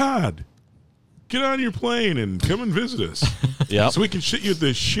 Yeah. Todd, get on your plane and come and visit us. Yeah. So we can shit you at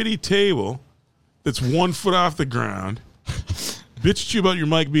this shitty table that's 1 foot off the ground. Bitch at you about your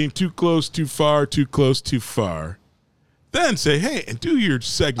mic being too close, too far, too close, too far. Then say, hey, and do your I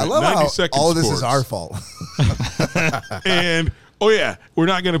segment. love 90 how seconds all of this sports. is our fault. And, oh yeah, we're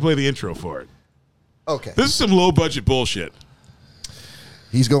not going to play the intro for it. Okay. This is some low budget bullshit.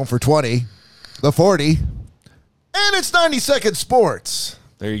 He's going for 20, the 40, and it's 90 second sports.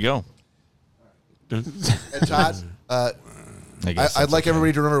 There you go. And Todd, I guess I'd that's like okay.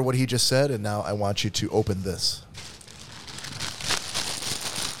 everybody to remember what he just said, and now I want you to open this.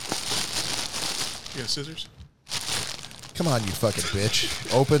 You got scissors? Come on, you fucking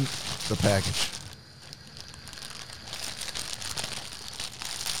bitch. Open the package.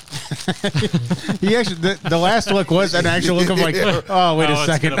 He actually, the last look was an actual look of like, oh, wait a It's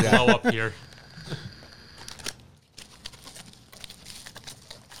second. gonna blow up here.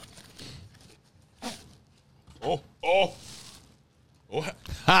 Oh.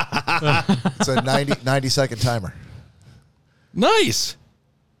 It's a 90 second timer. Nice.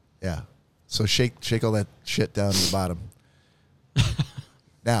 Yeah. So shake all that shit down to the bottom.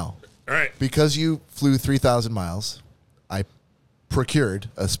 Now, All right. because you flew 3,000 miles, I procured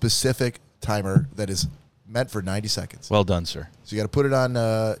a specific timer that is meant for 90 seconds. Well done, sir. So you got to put it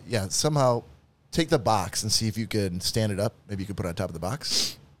on, somehow take the box and see if you can stand it up. Maybe you can put it on top of the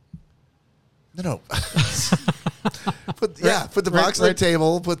box. No. put the box on the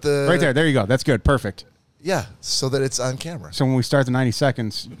table. Put the Right there. There you go. That's good. Perfect. Yeah, so that it's on camera. So when we start the 90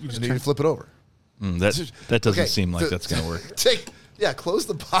 seconds, you just And then you flip it over. That doesn't Okay, seem like that's going to work. Close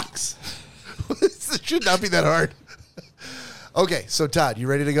the box. It should not be that hard. Okay, so Todd, you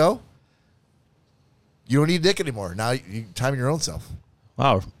ready to go? You don't need Nick anymore. Now you time your own self.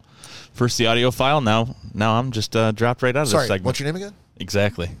 Wow. First the audio file. Now I'm just dropped right out of Sorry, this segment. what's your name again?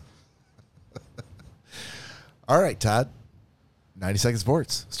 Exactly. All right, Todd. 90 Second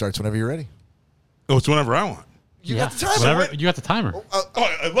Sports starts whenever you're ready. Oh, it's whenever I want. You Yeah. got the timer. Whatever. You got the timer. Oh,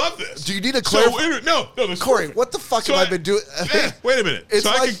 I love this. Do you need a So, clarif- wait a minute. No. This Corey, perfect. what the fuck So have I been doing? Wait a minute. It's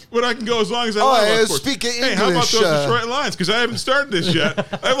so like- I can go as long as I Oh, want. I about sports. speak Hey, how about English, those Detroit Lions? Because I haven't started this yet.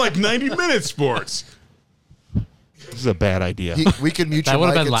 I have like 90 minutes sports. This is a bad idea. We can mute That your would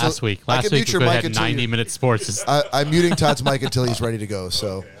mic have been until- last week. I Last can week mute we your could mic have had until 90 you- minute sports. I'm muting Todd's mic until he's ready to go.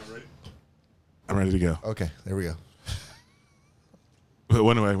 So, I'm ready to go. okay, there we go.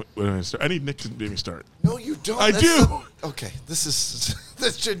 When do I start? I need Nick to make me start. No, you don't. I That's do. not- okay, this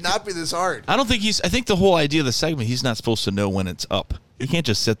should not be this hard. I think the whole idea of the segment, he's not supposed to know when it's up. He can't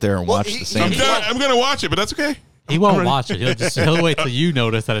just sit there and Well, watch he- the same. I'm he- done. I'm going to watch it, but that's okay. He won't watch it. He'll wait till you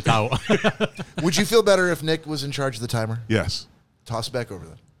notice that it's out. Would you feel better if Nick was in charge of the timer? Yes, Toss it back over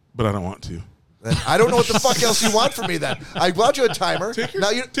then. but I don't want to. Then I don't know what the fuck else you want from me. Then I bought you a timer. Now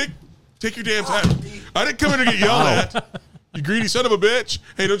you. Take your damn time. I didn't come here to get yelled at. You greedy son of a bitch.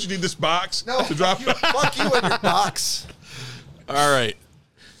 Hey, don't you need this box No, to drop? fuck you and your box. All right.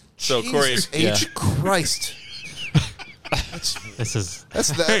 So Corey, Jesus H. Christ. This is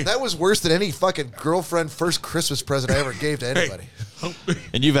That was worse than any fucking girlfriend first Christmas present I ever gave to anybody.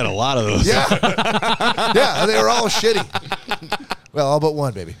 and you've had a lot of those. Yeah. Yeah, they were all shitty. Well, all but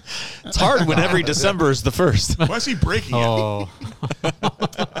one, baby. It's hard when every December is the first. Why is he breaking it? oh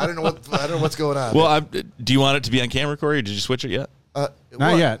I don't know what's going on. Well, do you want it to be on camera, Corey, or did you switch it yet? Not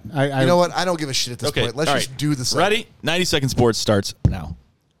what? yet. You know what? I don't give a shit at this Okay. point. Let's all just right. do this. Ready? 90 Second Sports starts now.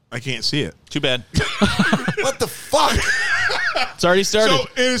 I can't see it. Too bad. What the fuck? It's already started.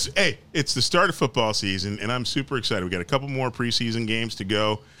 So it's the start of football season, and I'm super excited. We got a couple more preseason games to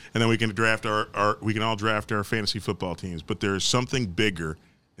go, and then we can draft we can all draft our fantasy football teams. But there's something bigger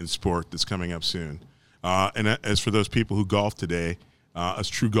in sport that's coming up soon. And as for those people who golf today, us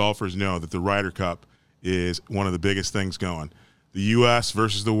true golfers know that the Ryder Cup is one of the biggest things going. The U.S.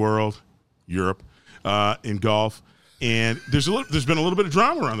 versus the world, Europe, in golf. And there's been a little bit of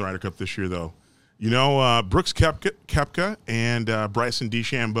drama around the Ryder Cup this year, though. You know, Brooks Koepka and Bryson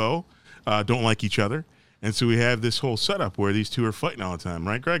DeChambeau don't like each other. And so we have this whole setup where these two are fighting all the time,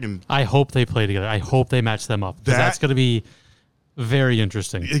 right, Greg? And I hope they play together. I hope they match them up. 'Cause that's going to be very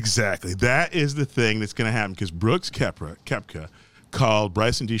interesting. exactly. That is the thing that's going to happen because Brooks Koepka called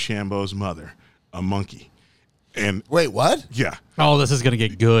Bryson DeChambeau's mother a monkey. And Wait, what? yeah, Oh, this is gonna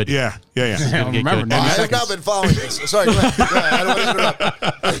get good. yeah. I don't remember. Oh, I 90 have seconds. not been following this. Sorry, go ahead. Go ahead. I don't want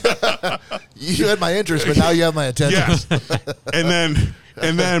to interrupt. You had my interest, but now you have my attention. Yes.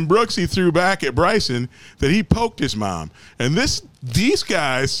 and then Brooksy threw back at Bryson that he poked his mom. And these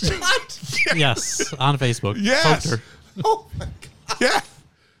guys, Yes, on Facebook. Yes. Poked her. Oh, my God. yeah.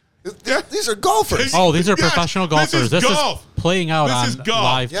 These are golfers. Oh, these are Yes, professional this golfers. is This golf. is playing out This on is golf.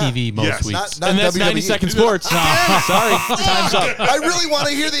 live Yeah. TV most Yes. weeks. Not And that's WWE. 90 Second Sports. Sorry, time's up. I really want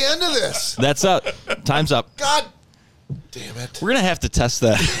to hear the end of this. That's up. Time's up. God damn it. We're gonna have to test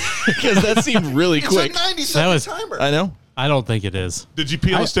that because that seemed really It's quick. a 90-second was- timer. I know. I don't think it is. Did you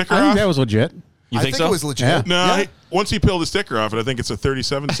peel I the sticker think off? that was legit. You I think think so? it was legit. Yeah. No, once he peeled the sticker off it, I think it's a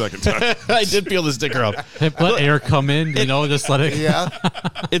 37-second time. I did peel the sticker off. Let air come in, just let it. Yeah.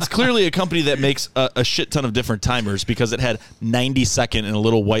 It's clearly a company that makes a shit ton of different timers because it had 90 second and a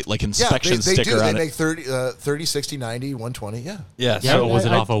little white like Yeah, inspection they sticker do. They on make it. 30, 60, 90, 120. Yeah. Yeah. Yeah, So was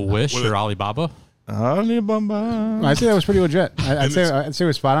it I- off of Wish Was or it- Alibaba? Alibaba. I'd say that was pretty legit. I'd say it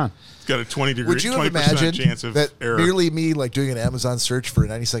was spot on. It's got a 20% Would you have imagined chance of that error. merely me like doing an Amazon search for a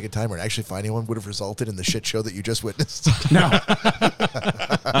 90-second timer and actually finding one would have resulted in the shit show that you just witnessed? No,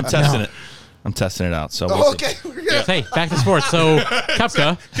 I'm testing it. I'm testing it out. So we'll see. Okay. We're gonna, Hey, back to sports. So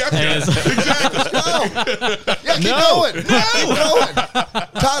Kepka is yeah, keep going. Keep going.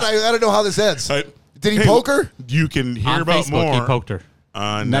 Todd, I don't know how this ends. Did he poke her? You can hear on about Facebook. more He poked her.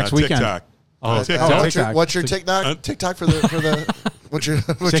 on Next weekend. TikTok. Oh, TikTok. What's your TikTok. TikTok for the what's your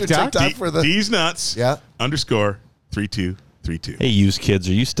TikTok? TikTok for the D's nuts. Yeah. _3232. Hey, used kids,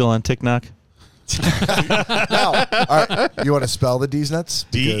 are you still on TikTok? now? All right, you want to spell the D's nuts?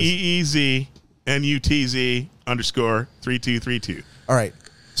 Because- DEEZNUTZ _3232. All right.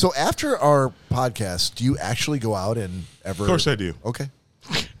 So after our podcast, do you actually go out and ever? Of course I do. Okay.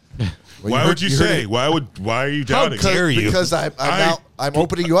 Well, Why would you heard say? it. Why are you doubting? How dare you? Because I'm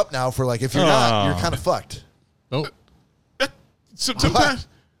opening you up now for like if you're not, you're kind of fucked. Oh, Sometimes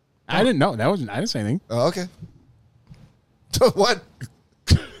I didn't know. I didn't say anything. Oh, okay. So what?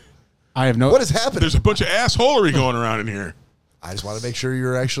 I have no. What is happening? there's a bunch of assholery going around in here. I just want to make sure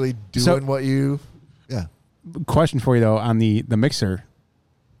you're actually doing So- what you. Yeah. question for you though on the mixer?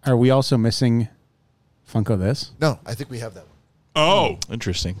 Are we also missing Funko this? No, I think we have that one. Oh,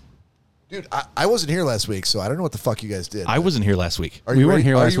 Interesting. Dude, I wasn't here last week, so I don't know what the fuck you guys did. I wasn't here last week. Are We you weren't ready?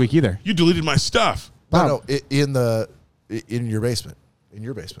 here Are last you- week either. you deleted my stuff No, in your basement. In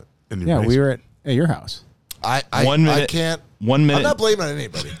your basement. in your Yeah, we basement. were at your house. I 1 I minute. can't. 1 I'm minute. not blaming on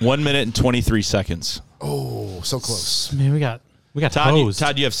anybody. 1 minute and 23 seconds. Oh, so close. man, we got Todd, hosed.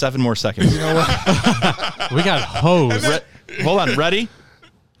 Todd, you have 7 more seconds. We got hosed. Hold on. Ready?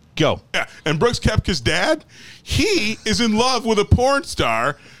 Go. Yeah, and Brooks Koepka's dad, he is in love with a porn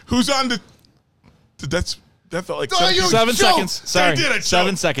star who's on the. That felt like Oh, you 7 choked. seconds. Sorry. I did, I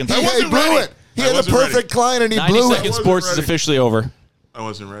 7 choked. seconds. I He wasn't blew ready. it. He I had a wasn't perfect ready. client and he 90 blew seconds it. sports is ready. officially over. I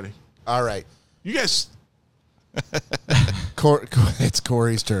wasn't ready. All right. You guys. It's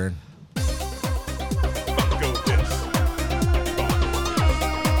Corey's turn. Go with this.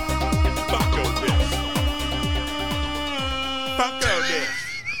 Fucko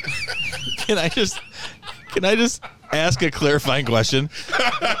this. Can I just ask a clarifying question?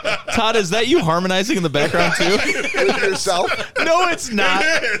 Todd, is that you harmonizing in the background too? With yourself. No, it's not.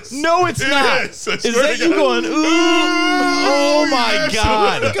 It is. No, it's It not. is. I Is swear that to you God. going, ooh, oh my yes.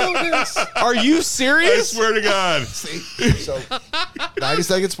 God. Go this. Are you I serious? swear to God. See? So,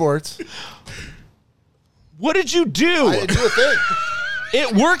 90-second sports. What did you do? I didn't do a thing.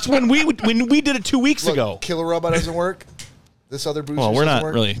 It worked when we did it 2 weeks Look, ago. Killer Robot doesn't work. This other booster Well, we're doesn't not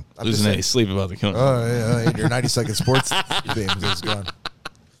work. really I'm losing just any sleep about the killer. Oh, yeah, your 90-second sports theme is gone.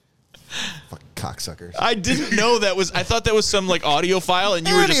 Fucking cocksuckers. I didn't know that was. I thought that was some like audio file, and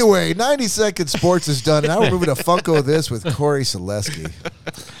you were just. Anyway, 90-second sports is done. Now we're moving to Funko This with Corey Selesky.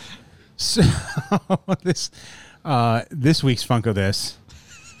 So this week's Funko This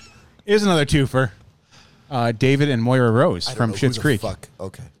is another twofer. David and Moira Rose I don't from know who Schitt's the Creek. Fuck.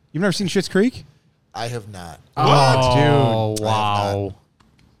 Okay. You've never seen Schitt's Creek? I have not. Oh, dude. wow.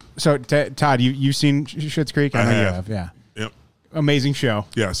 So Todd, you've seen Schitt's Creek? I know you have. have. Yeah, Yep. amazing show.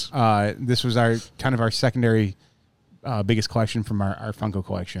 Yes. This was our secondary biggest collection from our Funko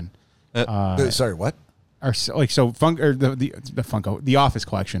collection. Sorry, what? The Funko, the Office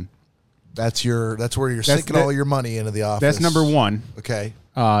collection. That's where you're sinking all your money into the office. That's number one. Okay.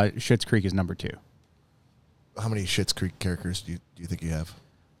 Schitt's Creek is number two. How many Schitt's Creek characters do you think you have?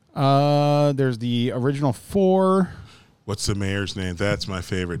 There's the original 4. What's the mayor's name? That's my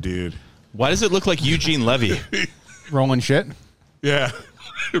favorite dude. Why does it look like Eugene Levy? Rolling shit. Yeah.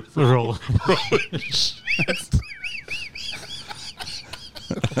 Roll.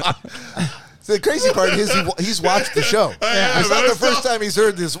 The crazy part is he's watched the show. It's not the first time he's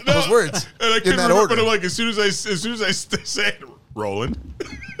heard those words And I in couldn't that remember, order. but I'm like, as soon as I say it, Roland.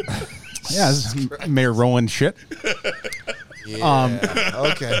 Yeah, this is Mayor Roland shit.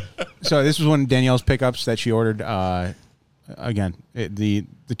 Okay. So this was one of Danielle's pickups that she ordered. Again, the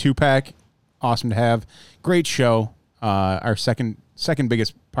 2-pack, awesome to have. Great show. Our second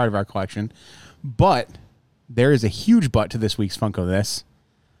biggest part of our collection. But there is a huge but to this week's Funko This.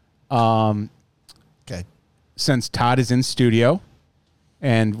 Okay. Since Todd is in studio,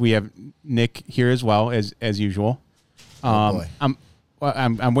 and we have Nick here as well as usual. Oh, boy.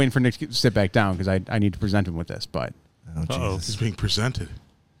 I'm waiting for Nick to sit back down because I need to present him with this. But Oh, Jesus. It's being presented.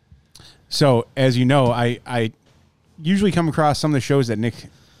 so as you know, I usually come across some of the shows that Nick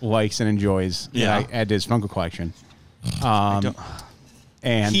likes and enjoys. Yeah. That I add to his Funko collection.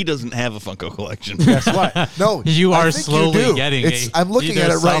 And He doesn't have a Funko collection. guess what? No, You I are think slowly do. getting I'm looking at it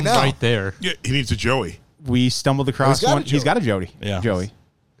there's right some now. right there. Yeah, he needs a Joey. We stumbled across he's got a one. He's got a Jody. Yeah. Joey.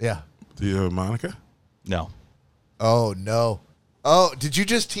 Yeah. The Monica? No. Oh, no. Oh, did you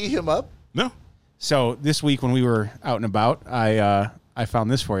just tee him up? No. So this week when we were out and about, I found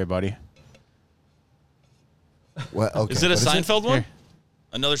this for you, buddy. What? Okay. Is it a What Seinfeld one? Here.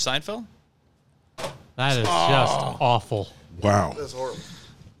 Another Seinfeld? That is just awful. Wow. That's horrible.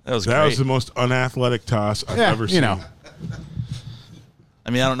 That was That great. was the most unathletic toss I've Yeah, ever seen. you know. I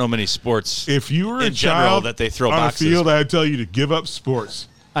mean, I don't know many sports. If you were a In general, child that they throw on boxes. a field, I'd tell you to give up sports.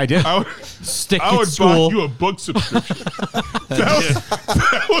 I did. I would, Stick I at would buy school. you a book subscription.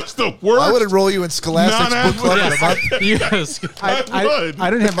 that was the worst. I would enroll you in Scholastic's book club in a month. Yes. I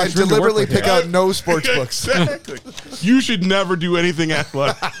didn't have I much room to work deliberately with pick here. out no sports books. Exactly. You should never do anything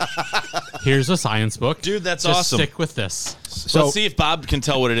athletic. Here's a science book. Dude, that's Just awesome. Stick with this. So Let's see if Bob can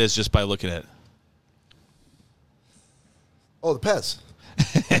tell what it is just by looking at it. Oh, the Pez.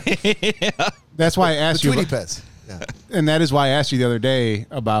 that's why I The asked you, Tweety about, Pez. Yeah. and that is why I asked you the other day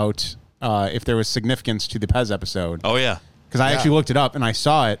about if there was significance to the Pez episode. Oh, yeah. Because I Yeah. actually looked it up and I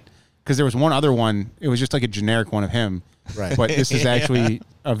saw it because there was one other one. It was just like a generic one of him. Right. But this is actually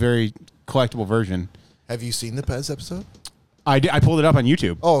a very collectible version. Have you seen the Pez episode? I pulled it up on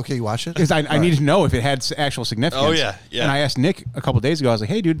YouTube. Oh, okay. You watched it? Because I needed to know if it had actual significance. Oh, yeah, yeah. And I asked Nick a couple days ago. I was like,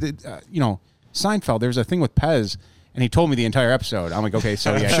 "Hey, dude, Seinfeld. There's a thing with Pez," and he told me the entire epised. I'm like, "Okay,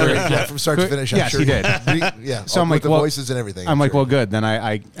 so yeah, Sure. sure." Yeah, from start to finish. I'm Yes, sure he did. Yeah. So I'm with like, the well- voices and everything. I'm like, sure. "Well, good. Then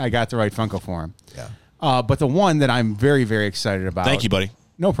I got the right Funko for him." Yeah. But the one that I'm very, very excited about. Thank you, buddy.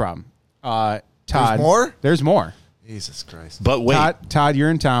 No problem. Todd, more? There's more. Jesus Christ. But wait. Todd, you're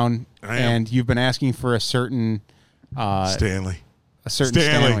in town, I am. and you've been asking for a certain Stanley.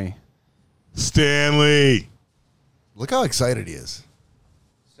 Stanley. Stanley. Look how excited he is.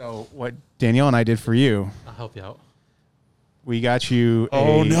 So what Danielle and I did for you, I'll help you out. we got you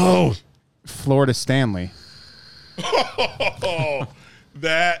Oh, a no. Florida Stanley. Oh,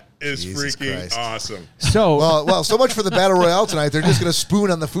 that is Jesus freaking Christ. awesome. So Well, so much for the battle royale tonight. They're just going to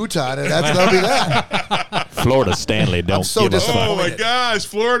spoon on the futon, and that'll be that. Florida Stanley, don't so give a disappointed. Oh fuck. my gosh,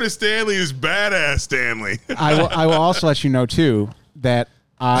 Florida Stanley is badass Stanley. I will also let you know too that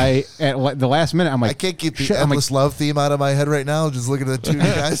at the last minute I'm like I can't get the shit, I'm like, endless love theme out of my head right now. Just looking at the two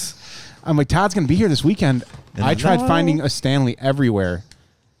guys. I'm like Todd's gonna be here this weekend. I tried finding a Stanley everywhere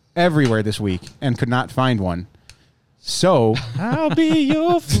this week and could not find one. So I'll be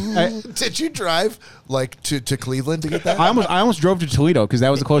your fool. Did you drive like to Cleveland to get that? I almost drove to Toledo because that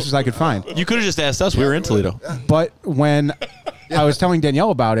was the closest I could find. You could have just asked us. We were in Toledo. But when I was telling Danielle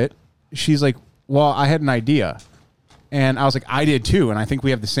about it, she's like, "Well, I had an idea," and I was like, "I did too," and I think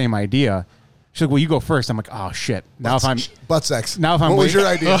we have the same idea. She's like, "Well, you go first." I'm like, "Oh shit!" Now if I'm butt sex. Now if I'm what was wait- your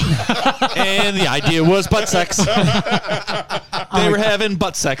idea? And the idea was butt sex. They were having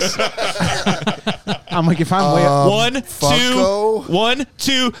butt sex. I'm like, if I'm way up, 1, 2, Funko. 1,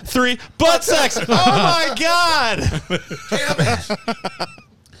 2, 3, butt sex. Oh my god!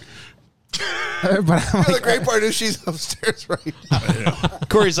 but I'm The like, great part is she's upstairs right now.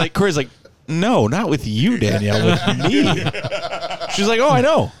 Corey's like, no, not with you, Danielle, with me. She's like, oh, I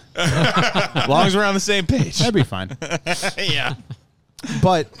know. As long as we're on the same page. that'd be fine. Yeah.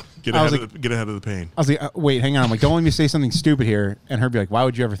 But Get I was ahead, like, get ahead of the pain. I was like, wait, hang on. I'm like, don't let me say something stupid here. And her be like, why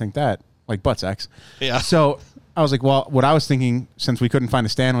would you ever think that? Like butt sex. Yeah. So I was like, well, what I was thinking, since we couldn't find a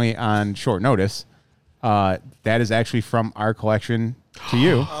Stanley on short notice, that is actually from our collection to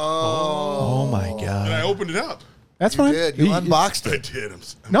you. Oh my And god. I opened it up. That's You fine. did. You unboxed I it. did.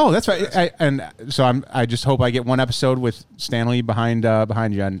 No, that's right. And so I just hope I get one episode with Stanley behind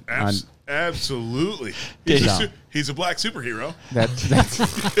you on Absolutely. Yeah. He's a black superhero. That's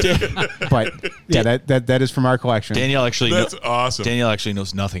but yeah, that is from our collection. Danielle actually That's awesome. Danielle actually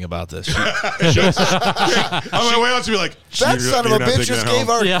knows nothing about this. On my way out to be like, That son of a bitch just gave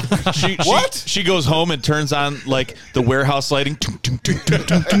our. Yeah. What? She goes home and turns on like the warehouse lighting.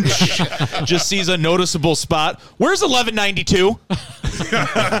 Just sees a noticeable spot. Where's 1192?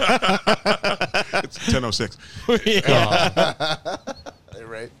 It's 10:06.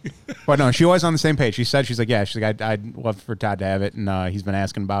 Right. But no, she was on the same page. She's like, yeah, I'd love for Todd to have it, and he's been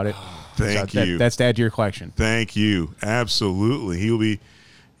asking about it. Thank So you. That's to add to your collection. Thank you. Absolutely.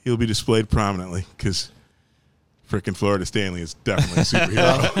 He'll be displayed prominently because freaking Florida Stanley is definitely a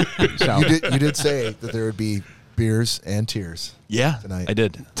superhero. So You did say that there would be beers and tears. Yeah, Tonight. I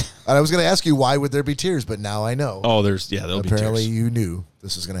did. And I was going to ask you why would there be tears, but now I know. Oh, there'll Apparently, be tears. you knew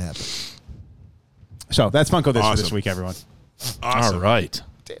this was going to happen. so that's Funko this for this Awesome. week, everyone. Awesome. All right.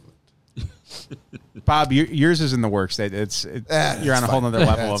 Bob, yours is in the works. You're on it's a whole fine. other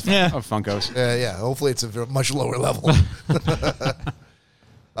level It's of Funkos. Yeah. Hopefully, it's a much lower level.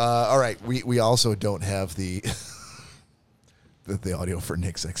 All right. We also don't have the audio for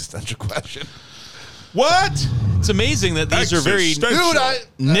Nick's existential question. What? It's amazing that these are very Dude, I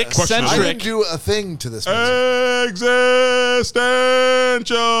Nick-centric. didn't do a thing to this.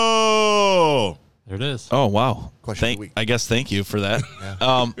 Existential. There it is. Oh wow! Question of the week. I guess thank you for that.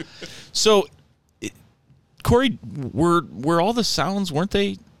 So, Corey, were all the sounds weren't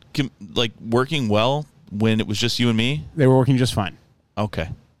they like working well when it was just you and me? They were working just fine. Okay,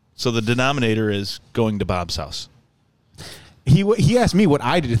 so the denominator is going to Bob's house. He asked me what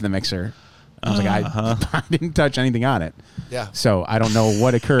I did to the mixer. I was like, I didn't touch anything on it. Yeah. So I don't know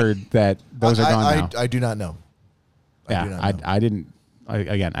what occurred that those are gone now. I do not know. I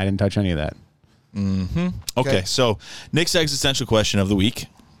didn't touch any of that. Okay, so Nick's existential question of the week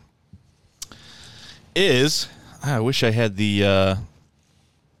is: I wish I had the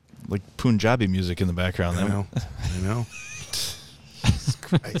like Punjabi music in the background. I know.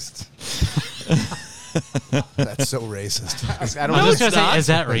 Christ. That's so racist. I I was going to say, is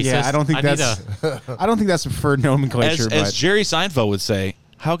that racist? Yeah, I don't think that's. I don't think that's preferred nomenclature. As but Jerry Seinfeld would say,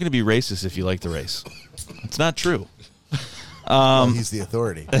 how can it be racist if you like the race? It's not true. He's the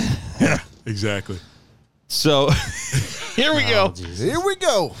authority. Exactly. So here we go. Here we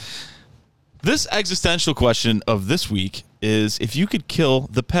go. This existential question of this week is: if you could kill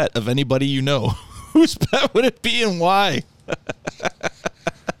the pet of anybody you know, whose pet would it be and why?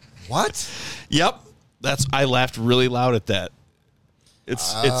 What? Yep. I laughed really loud at that. It's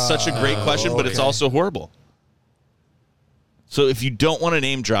such a great question, but it's okay. also horrible. So if you don't want to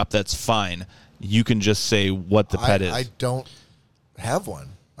name drop, that's fine. You can just say what the pet is. I don't have one.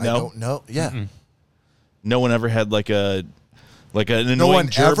 I No? don't know. Yeah. No one ever had like an annoying No one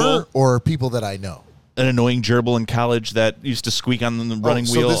gerbil, ever, or people that I know. an annoying gerbil in college that used to squeak on the running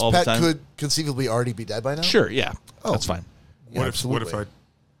so wheel this all the pet time. could conceively already be dead by now? Sure, yeah, Oh. that's fine. Yeah, What if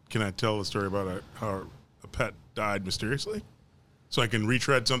can I tell the story about how a pet died mysteriously? So I can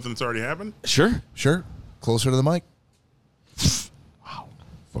retread something that's already happened? Sure. Sure. Closer to the mic.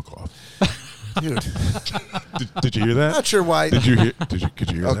 Fuck off. Dude. Did you hear that? Not sure why. Could you hear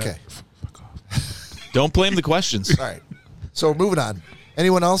that? Okay. Fuck off. Don't blame the questions. All right. So moving on.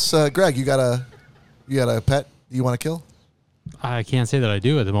 Anyone else? Greg, you got a pet you want to kill? I can't say that I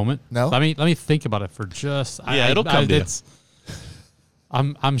do at the moment. No? Let me think about it for just. Yeah, it'll come to you.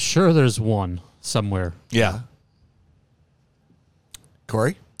 I'm sure there's one somewhere. Yeah.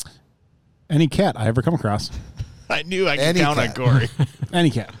 Corey? any cat I ever come across, I knew I could Any count cat. on Corey. any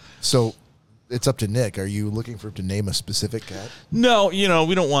cat. So it's up to Nick. Are you looking for him to name a specific cat? No, we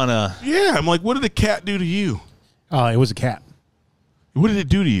don't want to. Yeah, I'm like, what did the cat do to you? It was a cat. What did it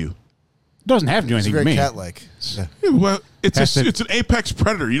do to you? It doesn't have to do It's anything to very me. cat-like. Yeah. Yeah, well, Has to- it's an apex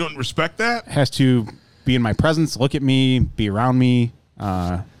predator. You don't respect that? Has to be in my presence, look at me, be around me,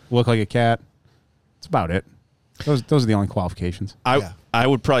 look like a cat. That's about it. Those are the only qualifications. Yeah. I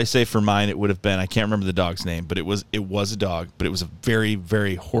would probably say for mine it would have been, I can't remember the dog's name, but it was a dog, but it was a very,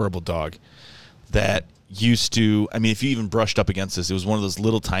 very horrible dog that used to, I mean, if you even brushed up against this, it was one of those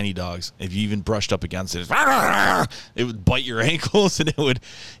little tiny dogs. If you even brushed up against it, it would bite your ankles, and it would,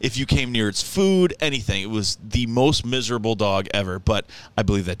 if you came near its food, anything. It was the most miserable dog ever, but I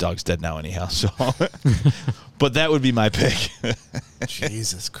believe that dog's dead now anyhow, so. But that would be my pick.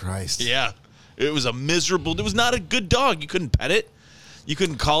 Jesus Christ. Yeah. It was a miserable, it was not a good dog. You couldn't pet it. You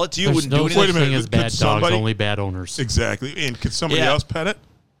couldn't call it to you. There's Wouldn't no do such anything. Wait a minute, thing as could bad dogs, somebody- only bad owners. Exactly. And could somebody Yeah. else pet it?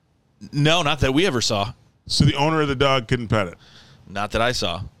 No, not that we ever saw. So the owner of the dog couldn't pet it. Not that I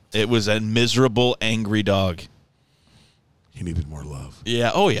saw. It was a miserable, angry dog. he needed more love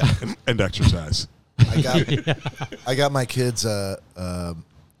Yeah. Oh yeah. and exercise. I got my kids,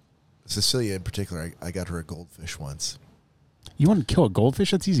 Cecilia in particular, I got her a goldfish once. You want to kill a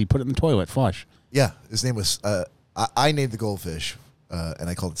goldfish? That's easy. Put it in the toilet. Flush. Yeah, his name was, I named the goldfish, and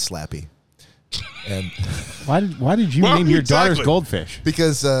I called it Slappy. And Why did you Well, name your daughter's exactly. goldfish?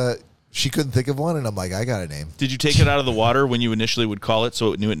 because she couldn't think of one, and I'm like, I got a name. Did you take it out of the water when you initially would call it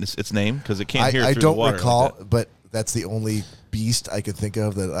so it knew its name? Because it can't hear I through don't the water. recall, like that. but that's the only beast I could think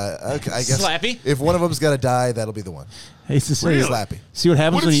of that I guess Slappy? if one of them's got to die, that'll be the one. Hey, Cecilia, Slappy. see what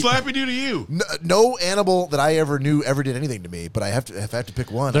happens What when did you. Slappy do to you? No animal that I ever knew ever did anything to me, but if I have to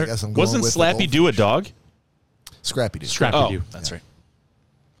pick one, I guess I'm going Wasn't with Slappy the do a dog? Scrappy Doo. Scrappy Oh, Doo. that's right.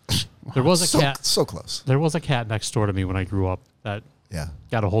 There was a cat. So close. There was a cat next door to me when I grew up that Yeah.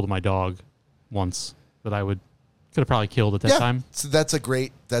 got a hold of my dog once that I could have probably killed at that time. So that's a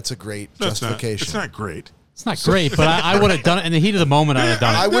great justification. It's not great. It's not great, but I would have done it in the heat of the moment. I'd have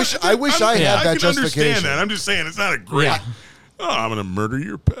done it. I wish I Yeah. had that I can understand justification. that. I'm just saying it's not a great. Yeah. Oh, I'm going to murder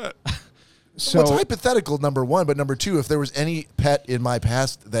your pet. So Well, it's hypothetical, number one, but number two, if there was any pet in my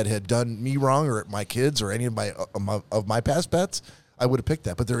past that had done me wrong, or my kids, or any of my past pets, I would have picked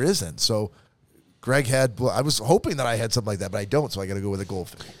that. But there isn't. So Greg had. Well, I was hoping that I had something like that, but I don't. So I got to go with a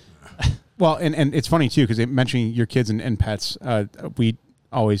goldfish. Well, and it's funny too because mentioning your kids and pets, we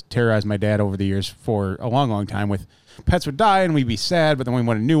always terrorized my dad over the years for a long, long time with pets would die and we'd be sad, but then we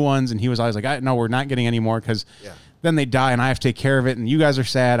wanted new ones, and he was always like, "No, we're not getting any more because then they die and I have to take care of it, and you guys are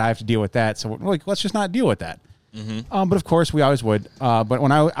sad, I have to deal with that." So we're like, let's just not deal with that. But of course, we always would. But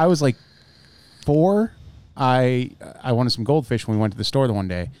when I was like 4, I wanted some goldfish when we went to the store the one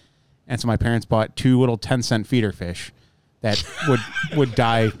day, and so my parents bought 2 little 10-cent feeder fish that would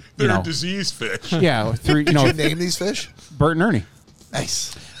die. They're a diseased fish. Yeah, through Did you name these fish? Bert and Ernie.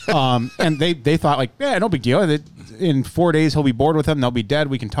 Nice. And they thought like, yeah, no big deal. In 4 days he'll be bored with them. They'll be dead.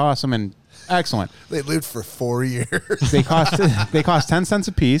 We can toss them. And excellent. They lived for 4 years. They cost 10 cents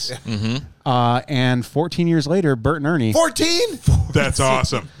a piece. And 14 years later, Bert and Ernie. 14? That's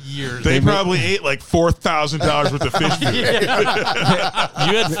awesome. Years. They probably ate like $4,000 worth of fish food.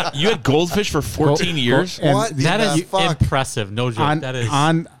 You had goldfish for 14 years? And What? That the is fuck? impressive. No joke. That is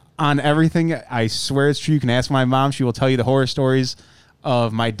on everything. I swear it's true. You can ask my mom. She will tell you the horror stories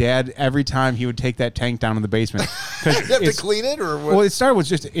of my dad every time he would take that tank down in the basement. You have to clean it, or what? Well, it started with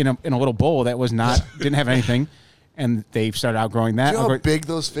just in a little bowl that was didn't have anything, and they started outgrowing that. Do you know how big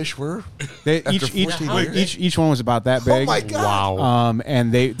those fish were? They, after 14 years? each one was about that big. Oh my God. wow.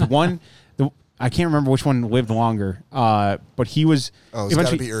 And I can't remember which one lived longer. But he was. Oh, it's gotta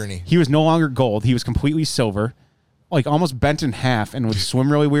eventually- be Ernie. He was no longer gold. He was completely silver, like almost bent in half, and would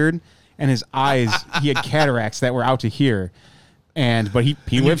swim really weird. And his eyes, he had cataracts that were out to here. But he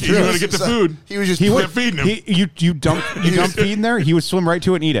lived You through gotta it. get the food. He was just. He would kept feeding him. You dump feed in there. He would swim right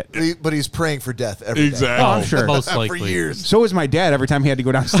to it and eat it. but he's praying for death every day. Exactly. Oh, I'm sure. Most For likely. years. So was my dad. Every time he had to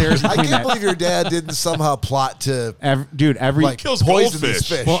go downstairs, and I clean can't that. believe your dad didn't somehow plot to Every like Kills poison these goldfish.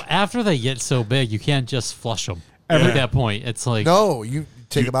 fish. Well, after they get so big, you can't just flush them. At that point, it's like no, you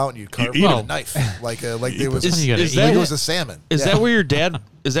take them out and you carve eat them with a 'em. knife, like they was. Is- you gotta is eat like that it was a salmon. Is Yeah. that where your dad?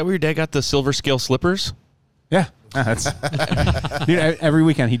 Is that where your dad got the silver scale slippers? Yeah, that's dude. Every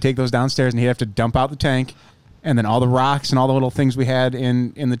weekend he'd take those downstairs and he'd have to dump out the tank, and then all the rocks and all the little things we had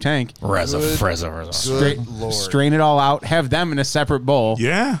in the tank. Good Lord. Strain it all out. Have them in a separate bowl.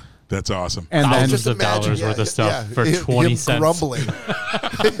 Yeah, that's awesome. And then Thousands of dollars worth of stuff for him 20 cents. Grumbling,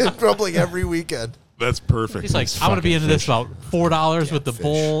 grumbling every weekend. That's perfect. he's like, I'm gonna be into this about $4 with the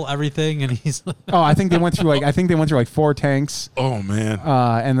bowl, everything, and he's oh, I think they went through like 4 tanks, oh man.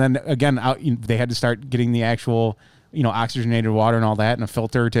 and then again they had to start getting the actual oxygenated water and all that, and a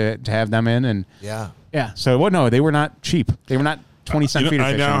filter to have them in, and Yeah. So no, they were not cheap. They were not 20-cent feeder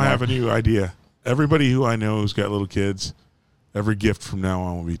I fish now anymore. have a new idea. Everybody who I know who's got little kids, every gift from now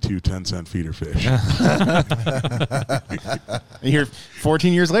on will be 2 10-cent feeder fish. And here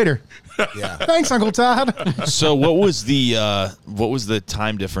 14 years later. Yeah. Thanks, Uncle Todd. So what was the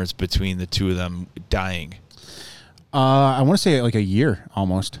time difference between the two of them dying? I want to say like a year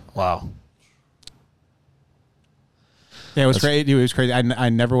almost. Wow. Yeah, it was crazy. It was crazy. I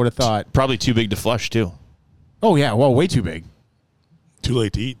never would have thought. Probably too big to flush too. Oh yeah, well, way too big. Too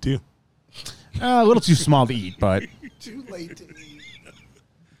late to eat too. A little too small to eat, but Too late to eat.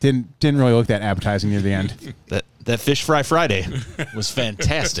 didn't really look that appetizing near the end. That Fish Fry Friday was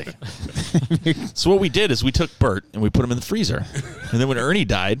fantastic. So what we did is we took Bert and we put him in the freezer, and then when Ernie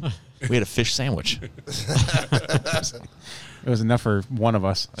died, we had a fish sandwich. It was enough for one of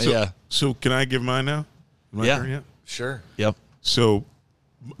us. So can I give mine now? My Yeah. turn yet? Sure. Yep. So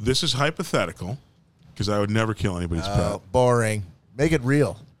this is hypothetical. because I would never kill anybody's pet. Boring. Make it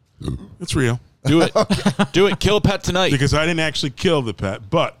real. It's real. Do it. Do it. Kill a pet tonight. Because I didn't actually kill the pet,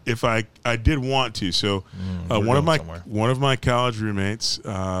 but if I did want to. So one of my college roommates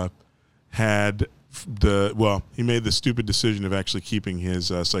had he made the stupid decision of actually keeping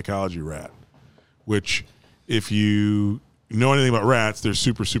his psychology rat, which if you know anything about rats, they're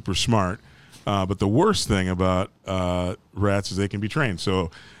super, super smart. But the worst thing about rats is they can be trained.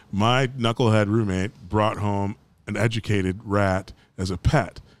 So my knucklehead roommate brought home an educated rat as a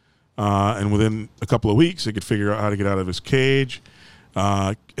pet. And within a couple of weeks, they could figure out how to get out of his cage.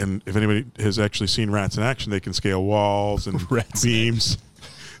 And if anybody has actually seen rats in action, they can scale walls and beams.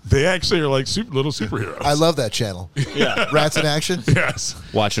 They actually are like little superheroes. I love that channel. Yeah. Rats in action. Yes.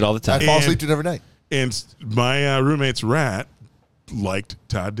 Watch it all the I time. fall asleep to it every night. And my roommate's rat liked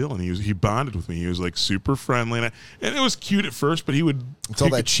Todd Dillon. He bonded with me. He was like super friendly, and it was cute at first. But he would. It's all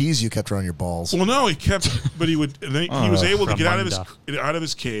that cheese you kept around your balls. Well, no, he kept. But he would. And then he was able to get out of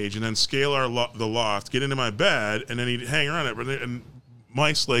his cage and then scale the loft, get into my bed, and then he'd hang around it. And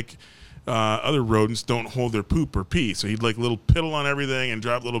mice, like other rodents, don't hold their poop or pee, so he'd like little piddle on everything and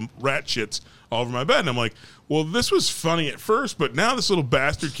drop little rat shits all over my bed. And I'm like, well, this was funny at first, but now this little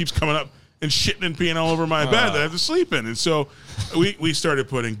bastard keeps coming up and shitting and peeing all over my bed that I have to sleep in. And so we started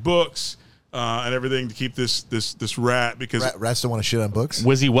putting books and everything to keep this rat, because Rats don't want to shit on books.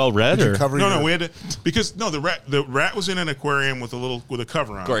 Was he well read? Did you Or? cover no, we had to, because the rat was in an aquarium with a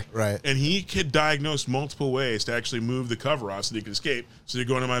cover on it. Right. And he could diagnose multiple ways to actually move the cover off so that he could escape. So he'd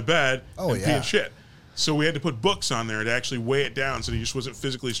go into my bed and pee and shit. So we had to put books on there to actually weigh it down, so he just wasn't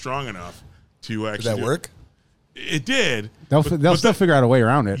physically strong enough to actually. Did that work? It did. They'll still figure out a way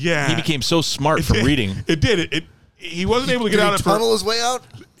around it. Yeah. He became so smart from reading. It did. He wasn't able to get Did out. he tunnel his way out?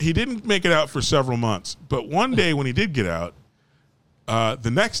 He didn't make it out for several months. But one day when he did get out, the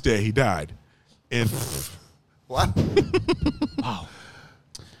next day he died. And What? Wow.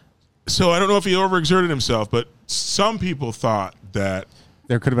 so I don't know if he overexerted himself, but some people thought that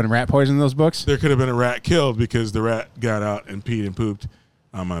There could have been rat poison in those books. there could have been a rat killed because the rat got out and peed and pooped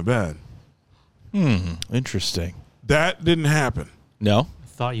on my bed. Interesting. That didn't happen. No?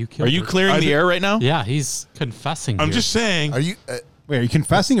 Thought you killed Are you her. clearing the air right now? Yeah, he's confessing. I'm here. just saying. Are you? Wait, are you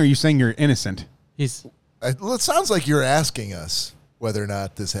confessing or are you saying you're innocent? He's Well, it sounds like you're asking us whether or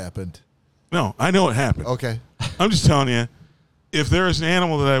not this happened. No, I know it happened. Okay. I'm just telling you, if there was an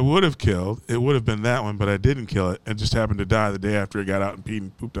animal that I would have killed, it would have been that one, but I didn't kill it. It just happened to die the day after it got out and peed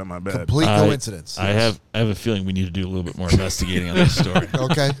and pooped on my bed. Complete coincidence. I have a feeling we need to do a little bit more investigating on this story.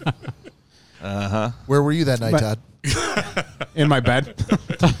 Okay. Where were you that night, But- Todd? In my bed.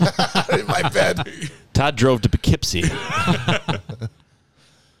 In my bed. Todd drove to Poughkeepsie.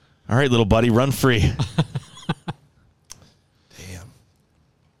 All right, little buddy, run free. Damn.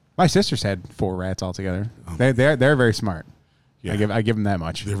 My sisters had 4 rats altogether. They're very smart. Yeah. I give them that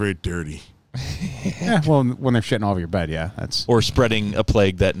much. They're very dirty. Yeah, well, when they're shitting all over your bed, yeah, that's Or spreading a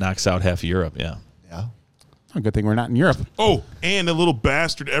plague that knocks out half of Europe, yeah. Yeah. a good thing we're not in Europe. Oh, and a little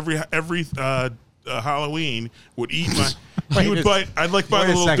bastard every Halloween would eat my. He would bite. I'd like buy Wait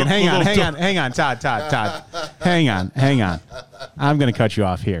the a little. second. the little Hang on, Todd. Hang on. I'm going to cut you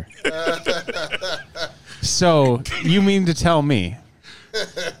off here. So you mean to tell me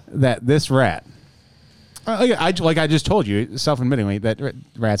that this rat, like I just told you, self-admittingly, that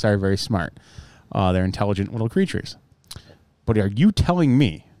rats are very smart. They're intelligent little creatures. But are you telling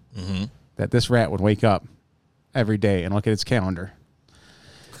me that this rat would wake up every day and look at its calendar?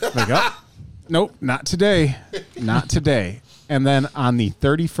 Wake up. Nope, not today. Not today. And then on the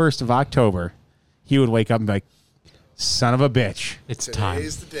 31st of October, he would wake up and be like, son of a bitch, it's time.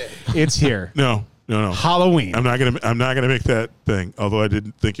 Today's the day. it's here. No. Halloween. I'm not gonna make that thing. Although I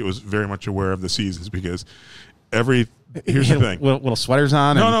didn't think it was very much aware of the seasons, because here's the thing. Little sweaters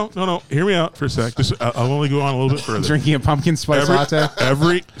on. and No. Hear me out for a sec. I'll only go on a little bit further. Drinking a pumpkin spice latte.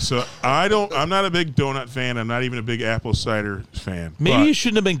 So I'm not a big donut fan. I'm not even a big apple cider fan. Maybe But you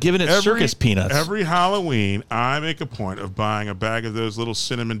shouldn't have been giving it circus peanuts. Every Halloween, I make a point of buying a bag of those little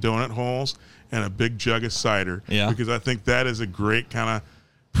cinnamon donut holes and a big jug of cider. Yeah. Because I think that is a great kind of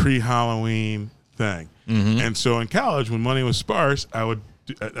pre-Halloween thing. And so in college, when money was sparse,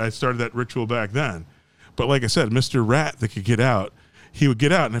 I started that ritual back then. But like I said, Mr. Rat that could get out, he would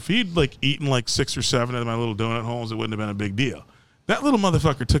get out. And if he'd eaten 6 or 7 of my little donut holes, it wouldn't have been a big deal. That little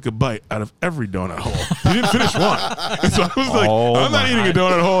motherfucker took a bite out of every donut hole. He didn't finish one. And so I was like, I'm not eating a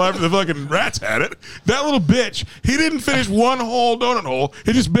donut hole after the fucking rats had it. That little bitch, he didn't finish one whole donut hole.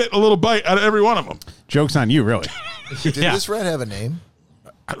 He just bit a little bite out of every one of them. Joke's on you, really. Did this rat have a name?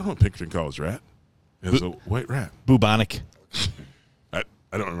 I don't know what Pickerington calls rat. It was a white rat. Bubonic. I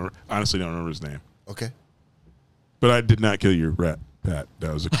don't remember. Honestly, don't remember his name. Okay. But I did not kill your rat, Pat.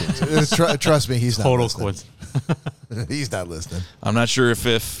 That was a coincidence. Trust me, he's not Total listening. coincidence. He's not listening. I'm not sure if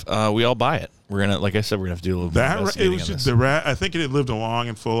we all buy it. We're gonna, like I said, we're gonna have to do a little bit of That it investigating was on just this. the rat. I think it had lived a long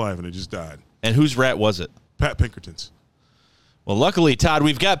and full life, and it just died. And whose rat was it? Pat Pinkerton's. Well, luckily, Todd,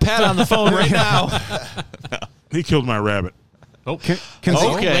 we've got Pat on the phone right now. He killed my rabbit. Oh, Okay.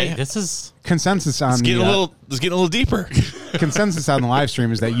 wait, this is Consensus on It's getting the it's getting a little deeper. consensus on the live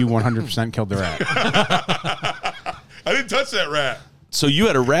stream is that you 100% killed the rat. I didn't touch that rat. So you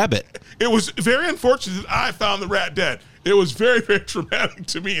had a rabbit. It was very unfortunate that I found the rat dead. It was very, very traumatic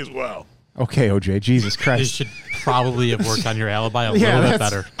to me as well. Okay, OJ, Jesus you Christ. should probably have worked on your alibi a Yeah, little bit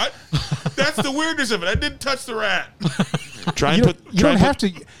that's- better. That's the weirdness of it. I didn't touch the rat. Try You and don't, put. you try don't and have to.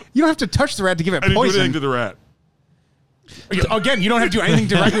 You don't have to touch the rat to give it I didn't do anything poison. to the rat. Again, you don't have to do anything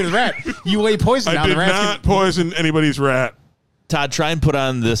directly to the rat. You lay poison I down did the rat. not poison anybody's rat. Todd, try and put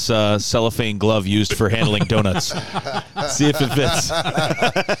on this cellophane glove used for handling donuts. See if it fits.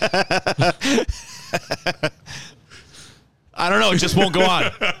 I don't know. It just won't go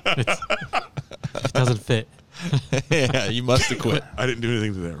on. It doesn't fit. Yeah, you must have quit. I didn't do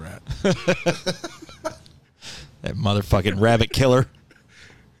anything to that rat. That motherfucking rabbit killer.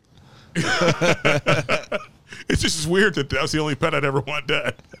 It's just weird that was the only pet I'd ever want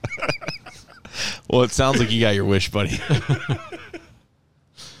dead. Well, it sounds like you got your wish, buddy.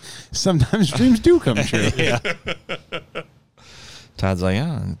 Sometimes dreams do come true. Yeah. Todd's like,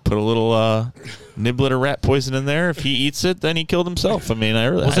 yeah, put a little niblet of rat poison in there. If he eats it, then he killed himself. I mean,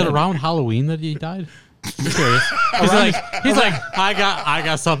 Was it around Halloween that he died? I'm curious. He's like, I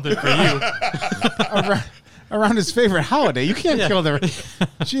got something for you. Around his favorite holiday. You can't kill the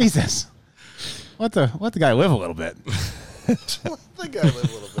Jesus. Let the guy live a little bit. The guy lived a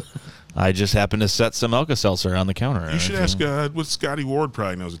little bit. I just happened to set some Alka-Seltzer on the counter. You should ask what Scotty Ward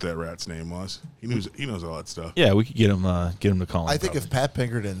probably knows what that rat's name was. He knows all that stuff. Yeah, we could get him to call him. I think if Pat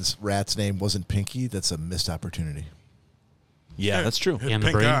Pinkerton's rat's name wasn't Pinky, that's a missed opportunity. Yeah, that's true. It had And the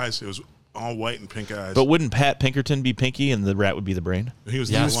pink brain. eyes. It was all white and pink eyes. But wouldn't Pat Pinkerton be Pinky and the rat would be the brain? he was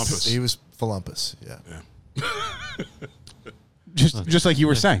Yes. the lumpus. He was Philumpus, yeah. Just like you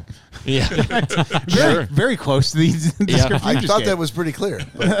were saying. Yeah. Very, very close to the description I you just thought gave. that was pretty clear.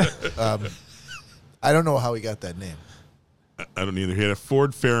 But, I don't know how he got that name. I don't either. He had a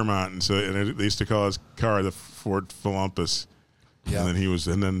Ford Fairmont, and they used to call his car the Ford Philumpus. Yeah.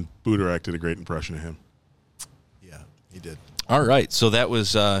 And then Booter did a great impression of him. Yeah, he did. All right. So that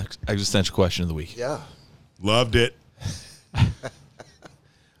was existential question of the week. Yeah. Loved it.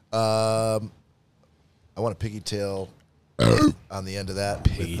 I want a piggy tail on the end of that.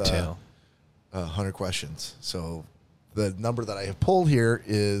 Piggy with, tail. 100 questions. So the number that I have pulled here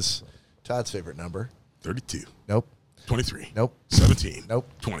is Todd's favorite number. 32. Nope. 23. Nope. 17. Nope.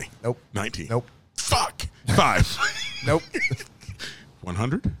 20. Nope. 19. Nope. Fuck. 5. Nope.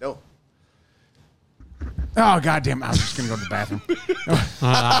 100. Nope. Oh, goddamn. I was just going to go to the bathroom.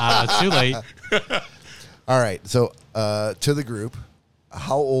 It's too late. All right. So to the group,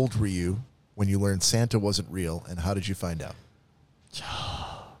 how old were you when you learned Santa wasn't real, and how did you find out?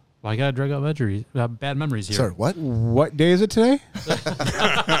 Well, I got to drag out bad memories here. Sorry, what? What day is it today?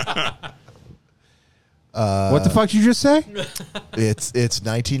 What the fuck did you just say? It's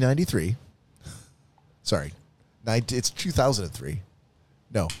 1993. Sorry. It's 2003.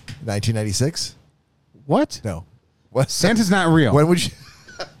 No. 1996? What? No. What? Santa's not real. When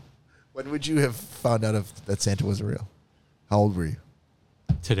would you have found out that Santa wasn't real? How old were you?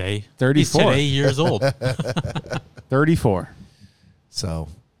 Today. 34. He's today years old. 34. So,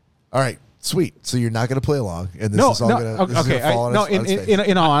 all right, sweet. So you're not going to play along, and this No, is all no, going to okay. fall on No, his face.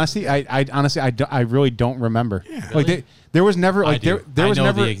 in all honesty, I honestly, I really don't remember. Like there was never I like do. there was I know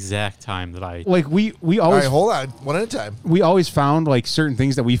never the exact time that I. like we all always right, hold on, one at a time. we always found like certain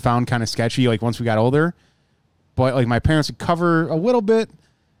things that we found kind of sketchy like once we got older, but like my parents would cover a little bit,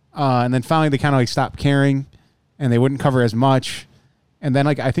 and then finally they kind of like stopped caring, and they wouldn't cover as much, and then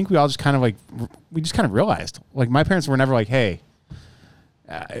like I think we all just kind of like we just kind of realized like my parents were never like, hey,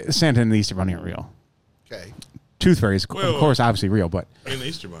 Santa and the Easter Bunny are real. Okay. Tooth Fairy is, Whoa. of course, obviously real, but And the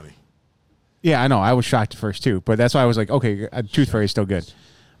Easter Bunny. yeah, I know. I was shocked at first too, but that's why I was like, okay, Tooth Fairy is still good.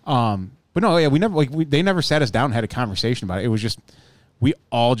 But no, yeah, we never they never sat us down and had a conversation about it. It was just we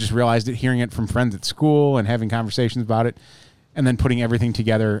all just realized it, hearing it from friends at school and having conversations about it, and then putting everything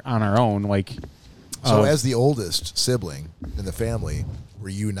together on our own. Like, So as the oldest sibling in the family, were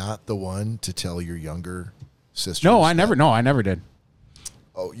you not the one to tell your younger sister? no, I never did.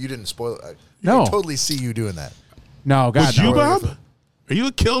 Oh, you didn't spoil it. No. I can totally see you doing that. No, God, Was you, no. Bob? Are you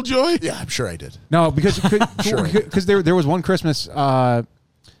a killjoy? Yeah, I'm sure I did. No, because Sure. there was one Christmas,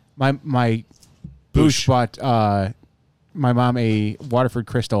 my Boosh bought my mom a Waterford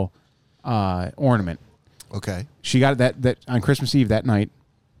Crystal ornament. Okay. She got that on Christmas Eve that night,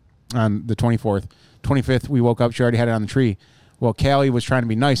 on the 24th. 25th, we woke up. She already had it on the tree. Well, Callie was trying to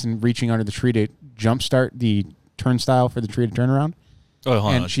be nice and reaching under the tree to jumpstart the turnstile for the tree to turn around. Oh,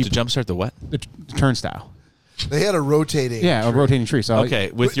 hold And on. she- To jumpstart the what? The turnstile. They had a rotating. Yeah, a rotating tree. So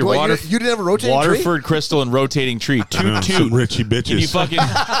Okay, with your Wait, water. you didn't have a rotating tree? Waterford Crystal and rotating tree. Toot Some toot. Richie Can you bitches. fucking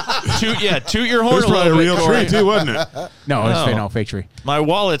toot your It horn was a probably a little real bit, tree Corey. too, wasn't it? no, it's No. fake tree. My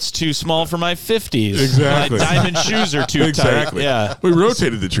wallet's too small for my 50s. Exactly. My diamond shoes are too Exactly. tight. Yeah. We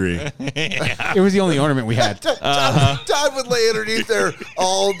rotated the tree. It was the only ornament we had. Todd would lay underneath there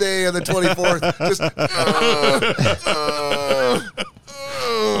all day on the 24th. Just,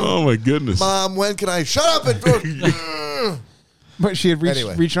 Oh my goodness. Mom, when can I shut up and But she had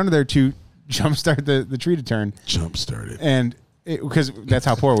Anyway. reached under there to jumpstart the tree to turn, Jump started. and because that's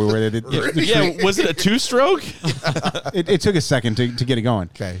how poor we were. Yeah, was it a two-stroke? It took a second to get it going.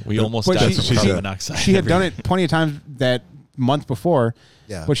 Okay. We almost But died she- from she- carbon monoxide. She had done it plenty of times that month before,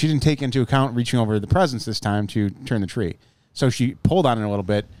 Yeah. but she didn't take into account reaching over the presents this time to turn the tree. So she pulled on it a little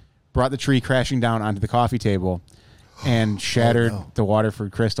bit, brought the tree crashing down onto the coffee table, and shattered the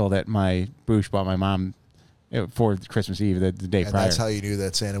Waterford Crystal that my Boosh bought my mom for Christmas Eve, the day And prior. that's how you knew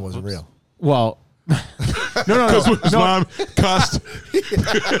that Santa wasn't real. Well, no. His mom cussed.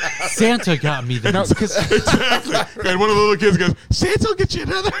 Santa got me the No, because Exactly. And one of the little kids goes, Santa will get you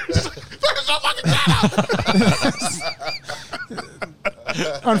another. She's like, "There's no fucking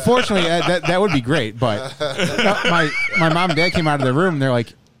Santa." unfortunately, that would be great. But my mom and dad came out of the room, and they're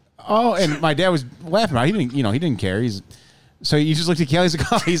like, "Oh," and my dad was laughing about it. He didn't care. So he just looked at Kelly. He's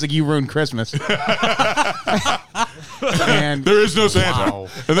like, "Oh," he's like, "You ruined Christmas." And There is no Santa. Wow.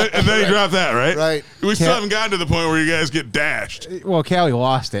 And then he dropped that, right? Right. We still Cat- haven't gotten to the point where you guys get dashed. well, Callie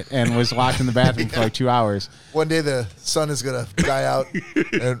lost it and was locked in the bathroom for like 2 hours. One day the sun is going to die out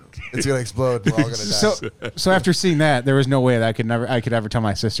and it's going to explode. We're all going to die. So after seeing that, there was no way that I could ever tell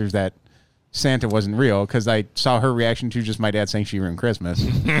my sisters that Santa wasn't real, because I saw her reaction to just my dad saying she ruined Christmas. Oh,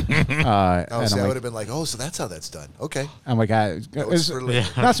 and see, I'm I like, would have been like, oh, so that's how that's done. Okay. I'm like, was for later.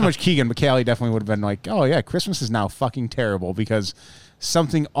 not so much Keegan, but Callie definitely would have been like, oh yeah, Christmas is now fucking terrible because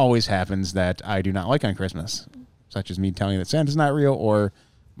something always happens that I do not like on Christmas, such as me telling her that Santa's not real, or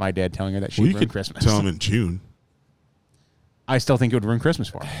my dad telling her that she Well, you ruined could Christmas. tell him in June. I still think it would ruin Christmas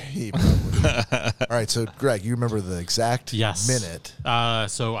for her. He probably- All right, so Greg, you remember the exact Yes. minute.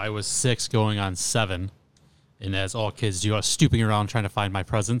 So I was 6 going on 7. And as all kids do, I was stooping around trying to find my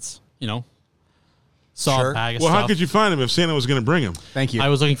presents, Saw Sure. a bag of Well, stuff. how could you find him if Santa was going to bring him? Thank you. I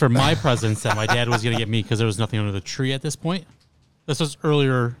was looking for my presents that my dad was going to get me because there was nothing under the tree at this point. This was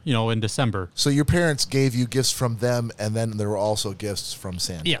earlier, in December. So your parents gave you gifts from them, and then there were also gifts from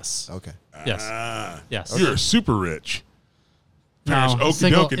Santa. Yes. Okay. Yes. Yes. You're super rich. Parents No, okey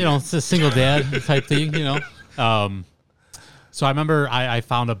single, doking. it's a single dad type thing, So I remember I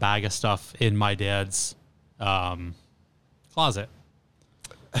found a bag of stuff in my dad's closet.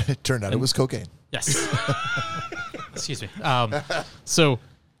 It turned out it was cocaine. Yes. Excuse me. So,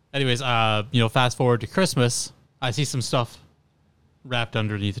 anyways, fast forward to Christmas, I see some stuff wrapped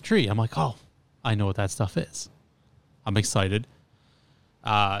underneath the tree. I'm like, oh, I know what that stuff is. I'm excited.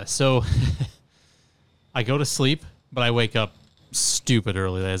 So I go to sleep, but I wake up stupid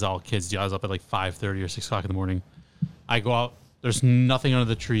early, as all kids do. I was up at like 5:30 or 6 o'clock in the morning. I go out. There's nothing under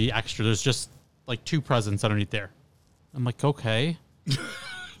the tree extra. There's just like 2 presents underneath there. I'm like, okay.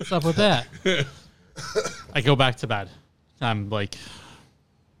 What's up with that? I go back to bed. I'm like,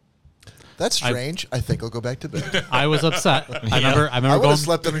 That's strange. I think I'll go back to bed. I was upset. I remember I would going. have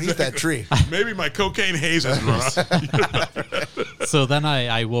slept underneath that tree. Maybe my cocaine haze is wrong. So then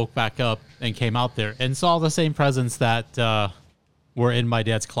I woke back up and came out there and saw the same presents that were in my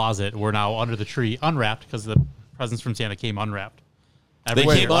dad's closet were now under the tree, unwrapped, because the presents from Santa came unwrapped. They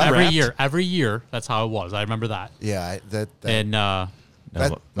came unwrapped? Every year. That's how it was. I remember that. Yeah, And No,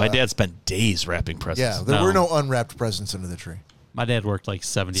 That- my dad spent days wrapping presents. yeah. There No. were no unwrapped presents under the tree. my dad worked like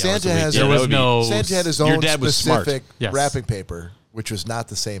 70 Santa hours a week. has There a- was no. Santa had his Your own dad was smart. specific Yes. wrapping paper, which was not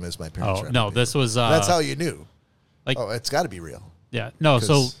the same as my parents' Oh wrapping no! paper. This was. That's how you knew. like- oh, it's got to be real. Yeah. No.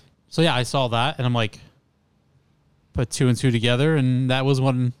 So 'Cause- yeah, I saw that and I'm like, put 2 and 2 together, and that was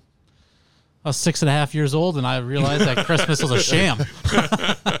when I was 6.5 years old, and I realized that Christmas was a sham.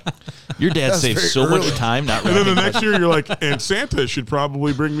 Your dad That's saved very so much early. time not And then the wrapping next year, you're like, and Santa should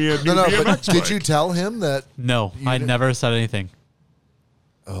probably bring me a new No, BMX but did bike. you tell him that? No, I didn't- never said anything.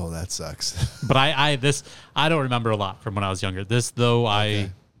 Oh, that sucks. But I don't remember a lot from when I was younger. This though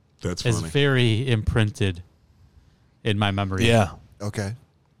That's is funny. very imprinted in my memory. Yeah. Okay.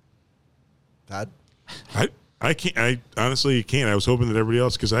 Todd? I can't. I honestly can't. I was hoping that everybody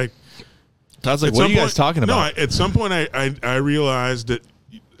else, because Todd's like, what are you guys talking about? No, at some point I realized that,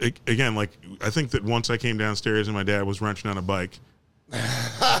 again, like, I think that once I came downstairs and my dad was wrenching on a bike.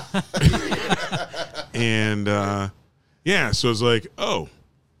 And, so it's like, oh,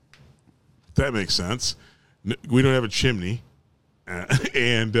 that makes sense. We don't have a chimney.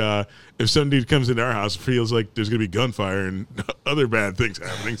 And if some dude comes into our house, it feels like there's going to be gunfire and other bad things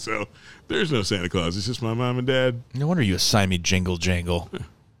happening. So there's no Santa Claus. It's just my mom and dad. No wonder you assigned me Jingle Jangle.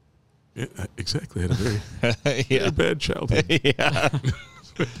 Yeah, exactly. I had a very bad childhood. Yeah.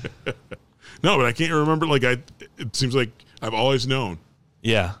 No, but I can't remember. Like, it seems like I've always known.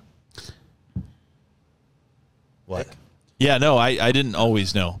 Yeah. What? Yeah, no, I didn't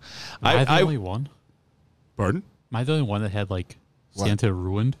always know. Am I the only one? Pardon? Am I the only one that had, like, Santa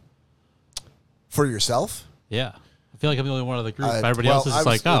ruined? For yourself? Yeah. I feel like I'm the only one of the group. Everybody else is just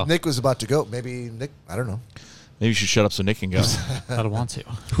like, oh. Nick was about to go. Maybe Nick, I don't know. Maybe you should shut up so Nick can go. I don't want to.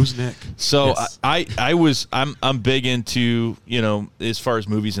 Who's Nick? So Yes. I'm big into, as far as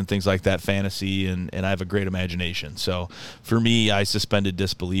movies and things like that, fantasy, and I have a great imagination. So for me, I suspended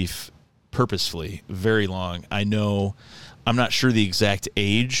disbelief purposefully very long. I'm not sure the exact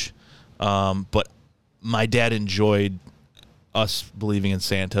age, but my dad enjoyed us believing in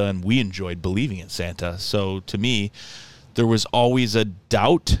Santa, and we enjoyed believing in Santa. So to me, there was always a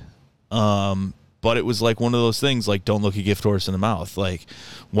doubt, but it was like one of those things, like, don't look a gift horse in the mouth. Like,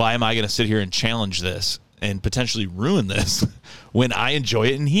 why am I going to sit here and challenge this and potentially ruin this when I enjoy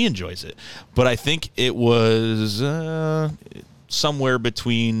it and he enjoys it? But I think it was somewhere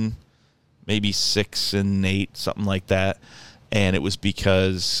between maybe 6 and 8, something like that. And it was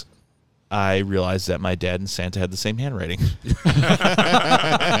because I realized that my dad and Santa had the same handwriting.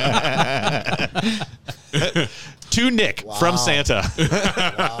 To Nick from Santa.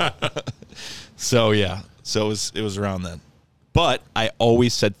 Wow. So yeah, it was around then. But I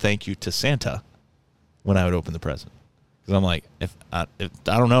always said thank you to Santa when I would open the present, because I'm like, if I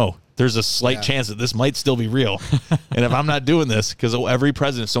don't know, there's a slight chance that this might still be real, and if I'm not doing this, because every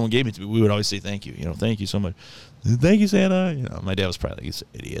present someone gave me to me, we would always say thank you. Thank you so much. Thank you, Santa. My dad was probably like, he's an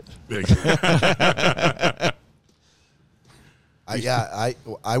idiot.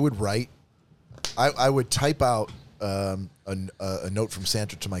 I would write. I would type out a note from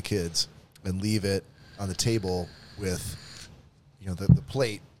Santa to my kids and leave it on the table with, the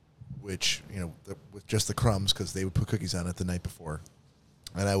plate, which with just the crumbs, because they would put cookies on it the night before,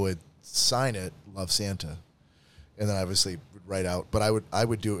 and I would sign it, "Love Santa," and then obviously would write out. But I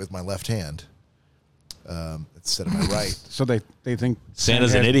would do it with my left hand instead of my right. So they think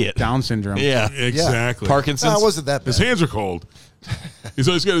Santa's Santa an has idiot. Down syndrome. Yeah, Exactly. Parkinson's. No, it wasn't that bad. His hands are cold. He's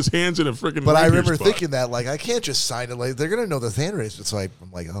always got his hands in a freaking. But I reindeer remember spot. thinking that, like, I can't just sign it. Like, they're gonna know the handwriting. So I'm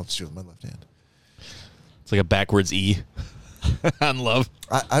like, oh, it's with my left hand. It's like a backwards E on love.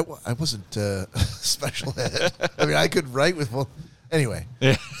 I wasn't special ed. I mean, I could write with both. Anyway.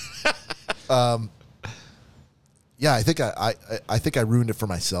 Yeah. Yeah, I think I ruined it for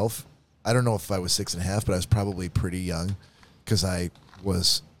myself. I don't know if I was 6.5, but I was probably pretty young, because I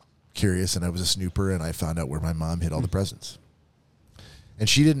was curious and I was a snooper, and I found out where my mom hid all the presents. And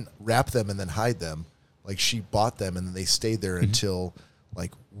she didn't wrap them and then hide them. Like, she bought them and then they stayed there until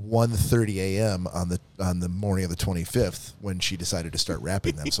like 1:30 a.m. on the morning of the 25th, when she decided to start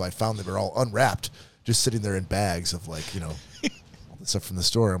wrapping them. So I found them were all unwrapped, just sitting there in bags of, like, all the stuff from the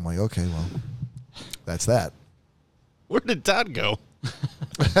store. I'm like, okay, well, that's that. Where did Todd go?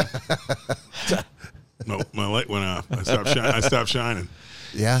 No, my light went off. I stopped shining.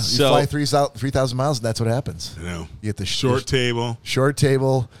 Yeah, you So- fly 3,000 miles, and that's what happens. You know, You get the short table. short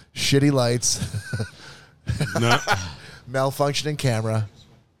table, shitty lights, No, malfunctioning camera.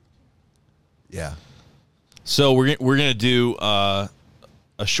 Yeah. So we're gonna do a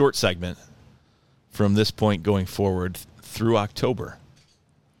short segment from this point going forward through October.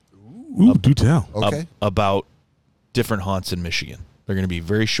 ooh, do tell. Okay. About different haunts in Michigan. They're going to be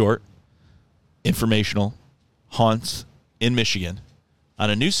very short, informational haunts in Michigan on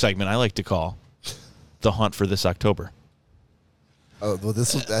a new segment I like to call The Haunt for This October. Oh, well,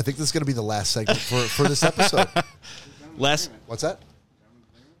 I think this is going to be the last segment for this episode. What's that?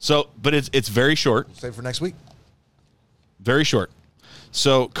 But it's very short. Save for next week. Very short.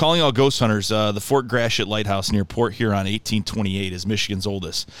 So, calling all ghost hunters, the Fort Gratiot Lighthouse near Port Huron, 1828, is Michigan's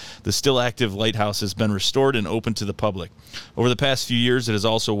oldest. The still active lighthouse has been restored and open to the public. Over the past few years, it has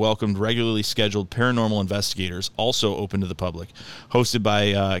also welcomed regularly scheduled paranormal investigators, also open to the public, hosted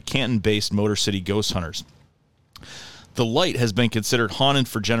by Canton-based Motor City Ghost Hunters. The light has been considered haunted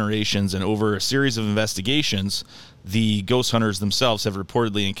for generations, and over a series of investigations, the ghost hunters themselves have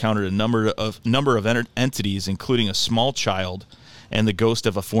reportedly encountered a number of entities, including a small child and the ghost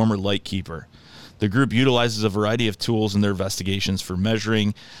of a former light keeper. The group utilizes a variety of tools in their investigations for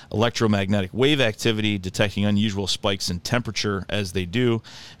measuring electromagnetic wave activity, detecting unusual spikes in temperature as they do,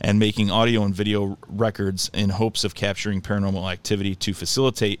 and making audio and video records in hopes of capturing paranormal activity to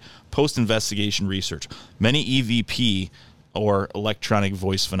facilitate post-investigation research. Many EVP, or electronic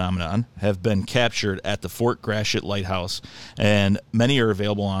voice phenomenon, have been captured at the Fort Gratiot Lighthouse, and many are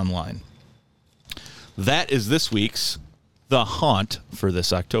available online. That is this week's The Haunt for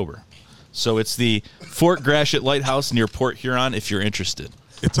this October. So it's the Fort Gratiot Lighthouse near Port Huron if you're interested.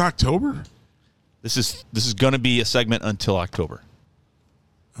 It's October? This is going to be a segment until October.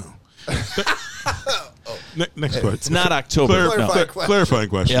 Next question. It's not October. Clarifying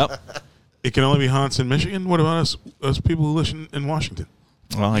question. Yep. It can only be haunts in Michigan? What about us people who live in Washington?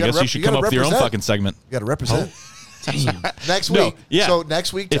 Well, I guess you should come up with your own fucking segment. You got to represent. Next No, week. yeah. So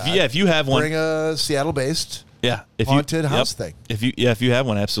next week, Todd, If you have one, bring a Seattle-based if haunted you, house thing. If you have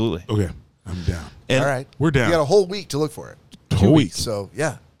one, absolutely. Okay, I'm down. And All right. We're down. You got a whole week to look for it. 2 weeks. So,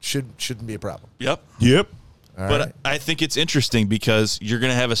 yeah, shouldn't be a problem. Yep. Yep. All But right. I think it's interesting because you're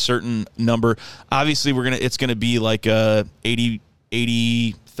going to have a certain number. Obviously, it's going to be like a 80-30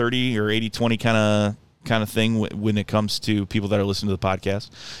 or 80-20 kind of thing when it comes to people that are listening to the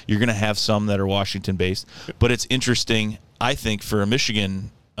podcast. You're going to have some that are Washington based, but it's interesting, I think, for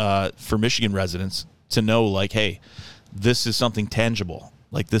Michigan residents to know, like, hey, this is something tangible.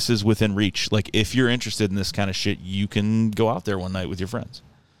 Like, this is within reach. Like, if you're interested in this kind of shit, you can go out there one night with your friends.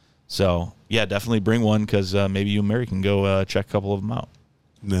 So, yeah, definitely bring one because maybe you and Mary can go check a couple of them out.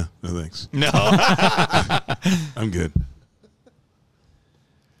 No thanks. No. I'm good.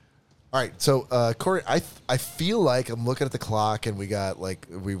 All right, so Corey, I feel like I'm looking at the clock and we've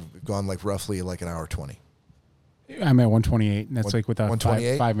gone like roughly like an hour 20. I'm at 128, and that's like with a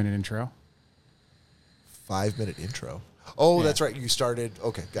 128? 5-minute intro. 5-minute intro. Oh, Yeah. that's right. You started.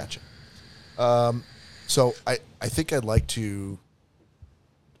 Okay, gotcha. So I think I'd like to,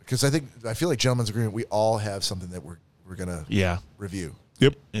 because I feel like gentleman's agreement. We all have something that we're gonna Yeah. review.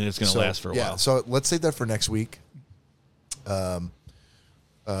 Yep. And it's going to last for a while. So let's save that for next week.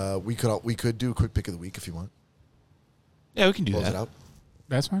 We could do a quick pick of the week if you want. Yeah, we can do Close that. it out.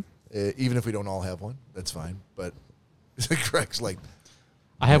 That's fine. Even if we don't all have one, that's fine. But Greg's like,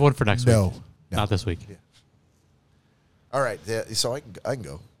 I have one for next No. week. Not this week. Yeah. all right. Yeah, so I can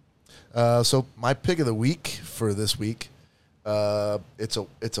go. So my pick of the week for this week, it's a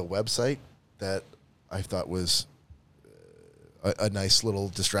website that I thought was a nice little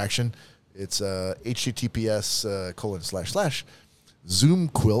distraction. It's https://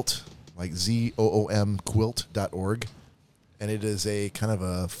 ZoomQuilt, like ZOOM quilt.org. And it is a kind of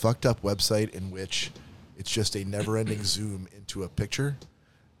a fucked up website in which it's just a never-ending zoom into a picture,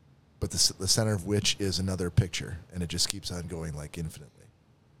 but the center of which is another picture, and it just keeps on going like infinitely.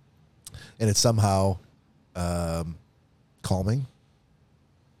 And it's somehow calming.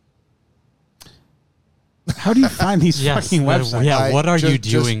 How do you find these Yes. fucking websites? Yeah. What are you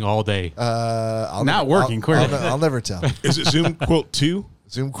just- doing all day? Not working, clearly. I'll never tell. Is it Zoom Quilt 2?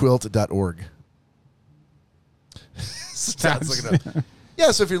 ZoomQuilt.org. Sounds like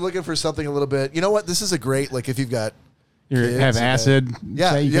yeah, so if you're looking for something a little bit, you know what? This is a great, like if you've got You kids have and- acid.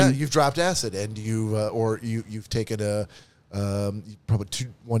 Yeah, that you yeah, can- you've dropped acid and you've taken probably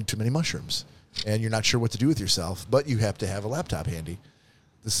one too many mushrooms and you're not sure what to do with yourself, but you have to have a laptop handy.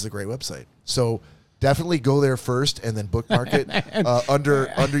 This is a great website. So definitely go there first and then bookmark it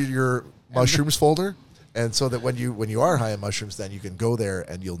under your mushrooms folder. And so that when you are high on mushrooms, then you can go there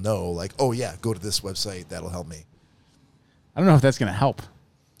and you'll know, like, oh yeah, go to this website. That'll help me. I don't know if that's going to help.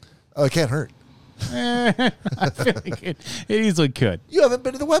 Oh, it can't hurt. I feel like it easily could. You haven't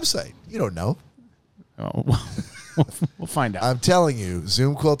been to the website. You don't know. Oh, we'll find out. I'm telling you,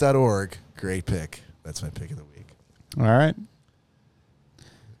 ZoomQuilt.org, great pick. That's my pick of the week. All right.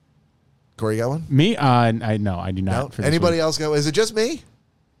 Corey, you got one? Me? I no, I do not. No? for this Anybody one. else got one? Is it just me?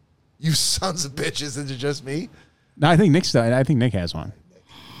 You sons of bitches, is it just me? No, I think I think Nick has one.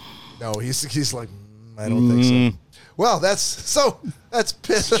 No, he's like, I don't think so. Well, that's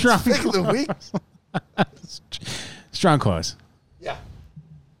pick of the week. Strong close. Yeah.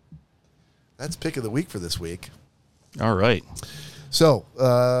 That's pick of the week for this week. All right. So,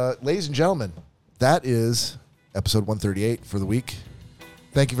 ladies and gentlemen, that is episode 138 for the week.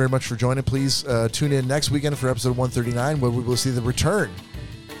 Thank you very much for joining. Please tune in next weekend for episode 139, where we will see the return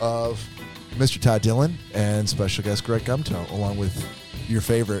of Mr. Todd Dillon and special guest Greg Gumtow, along with your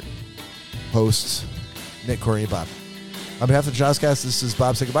favorite hosts, Nick, Corey, and Bob. On behalf of the Jazzcast, this is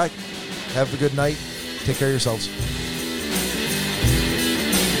Bob. Say goodbye. Have a good night. Take care of yourselves.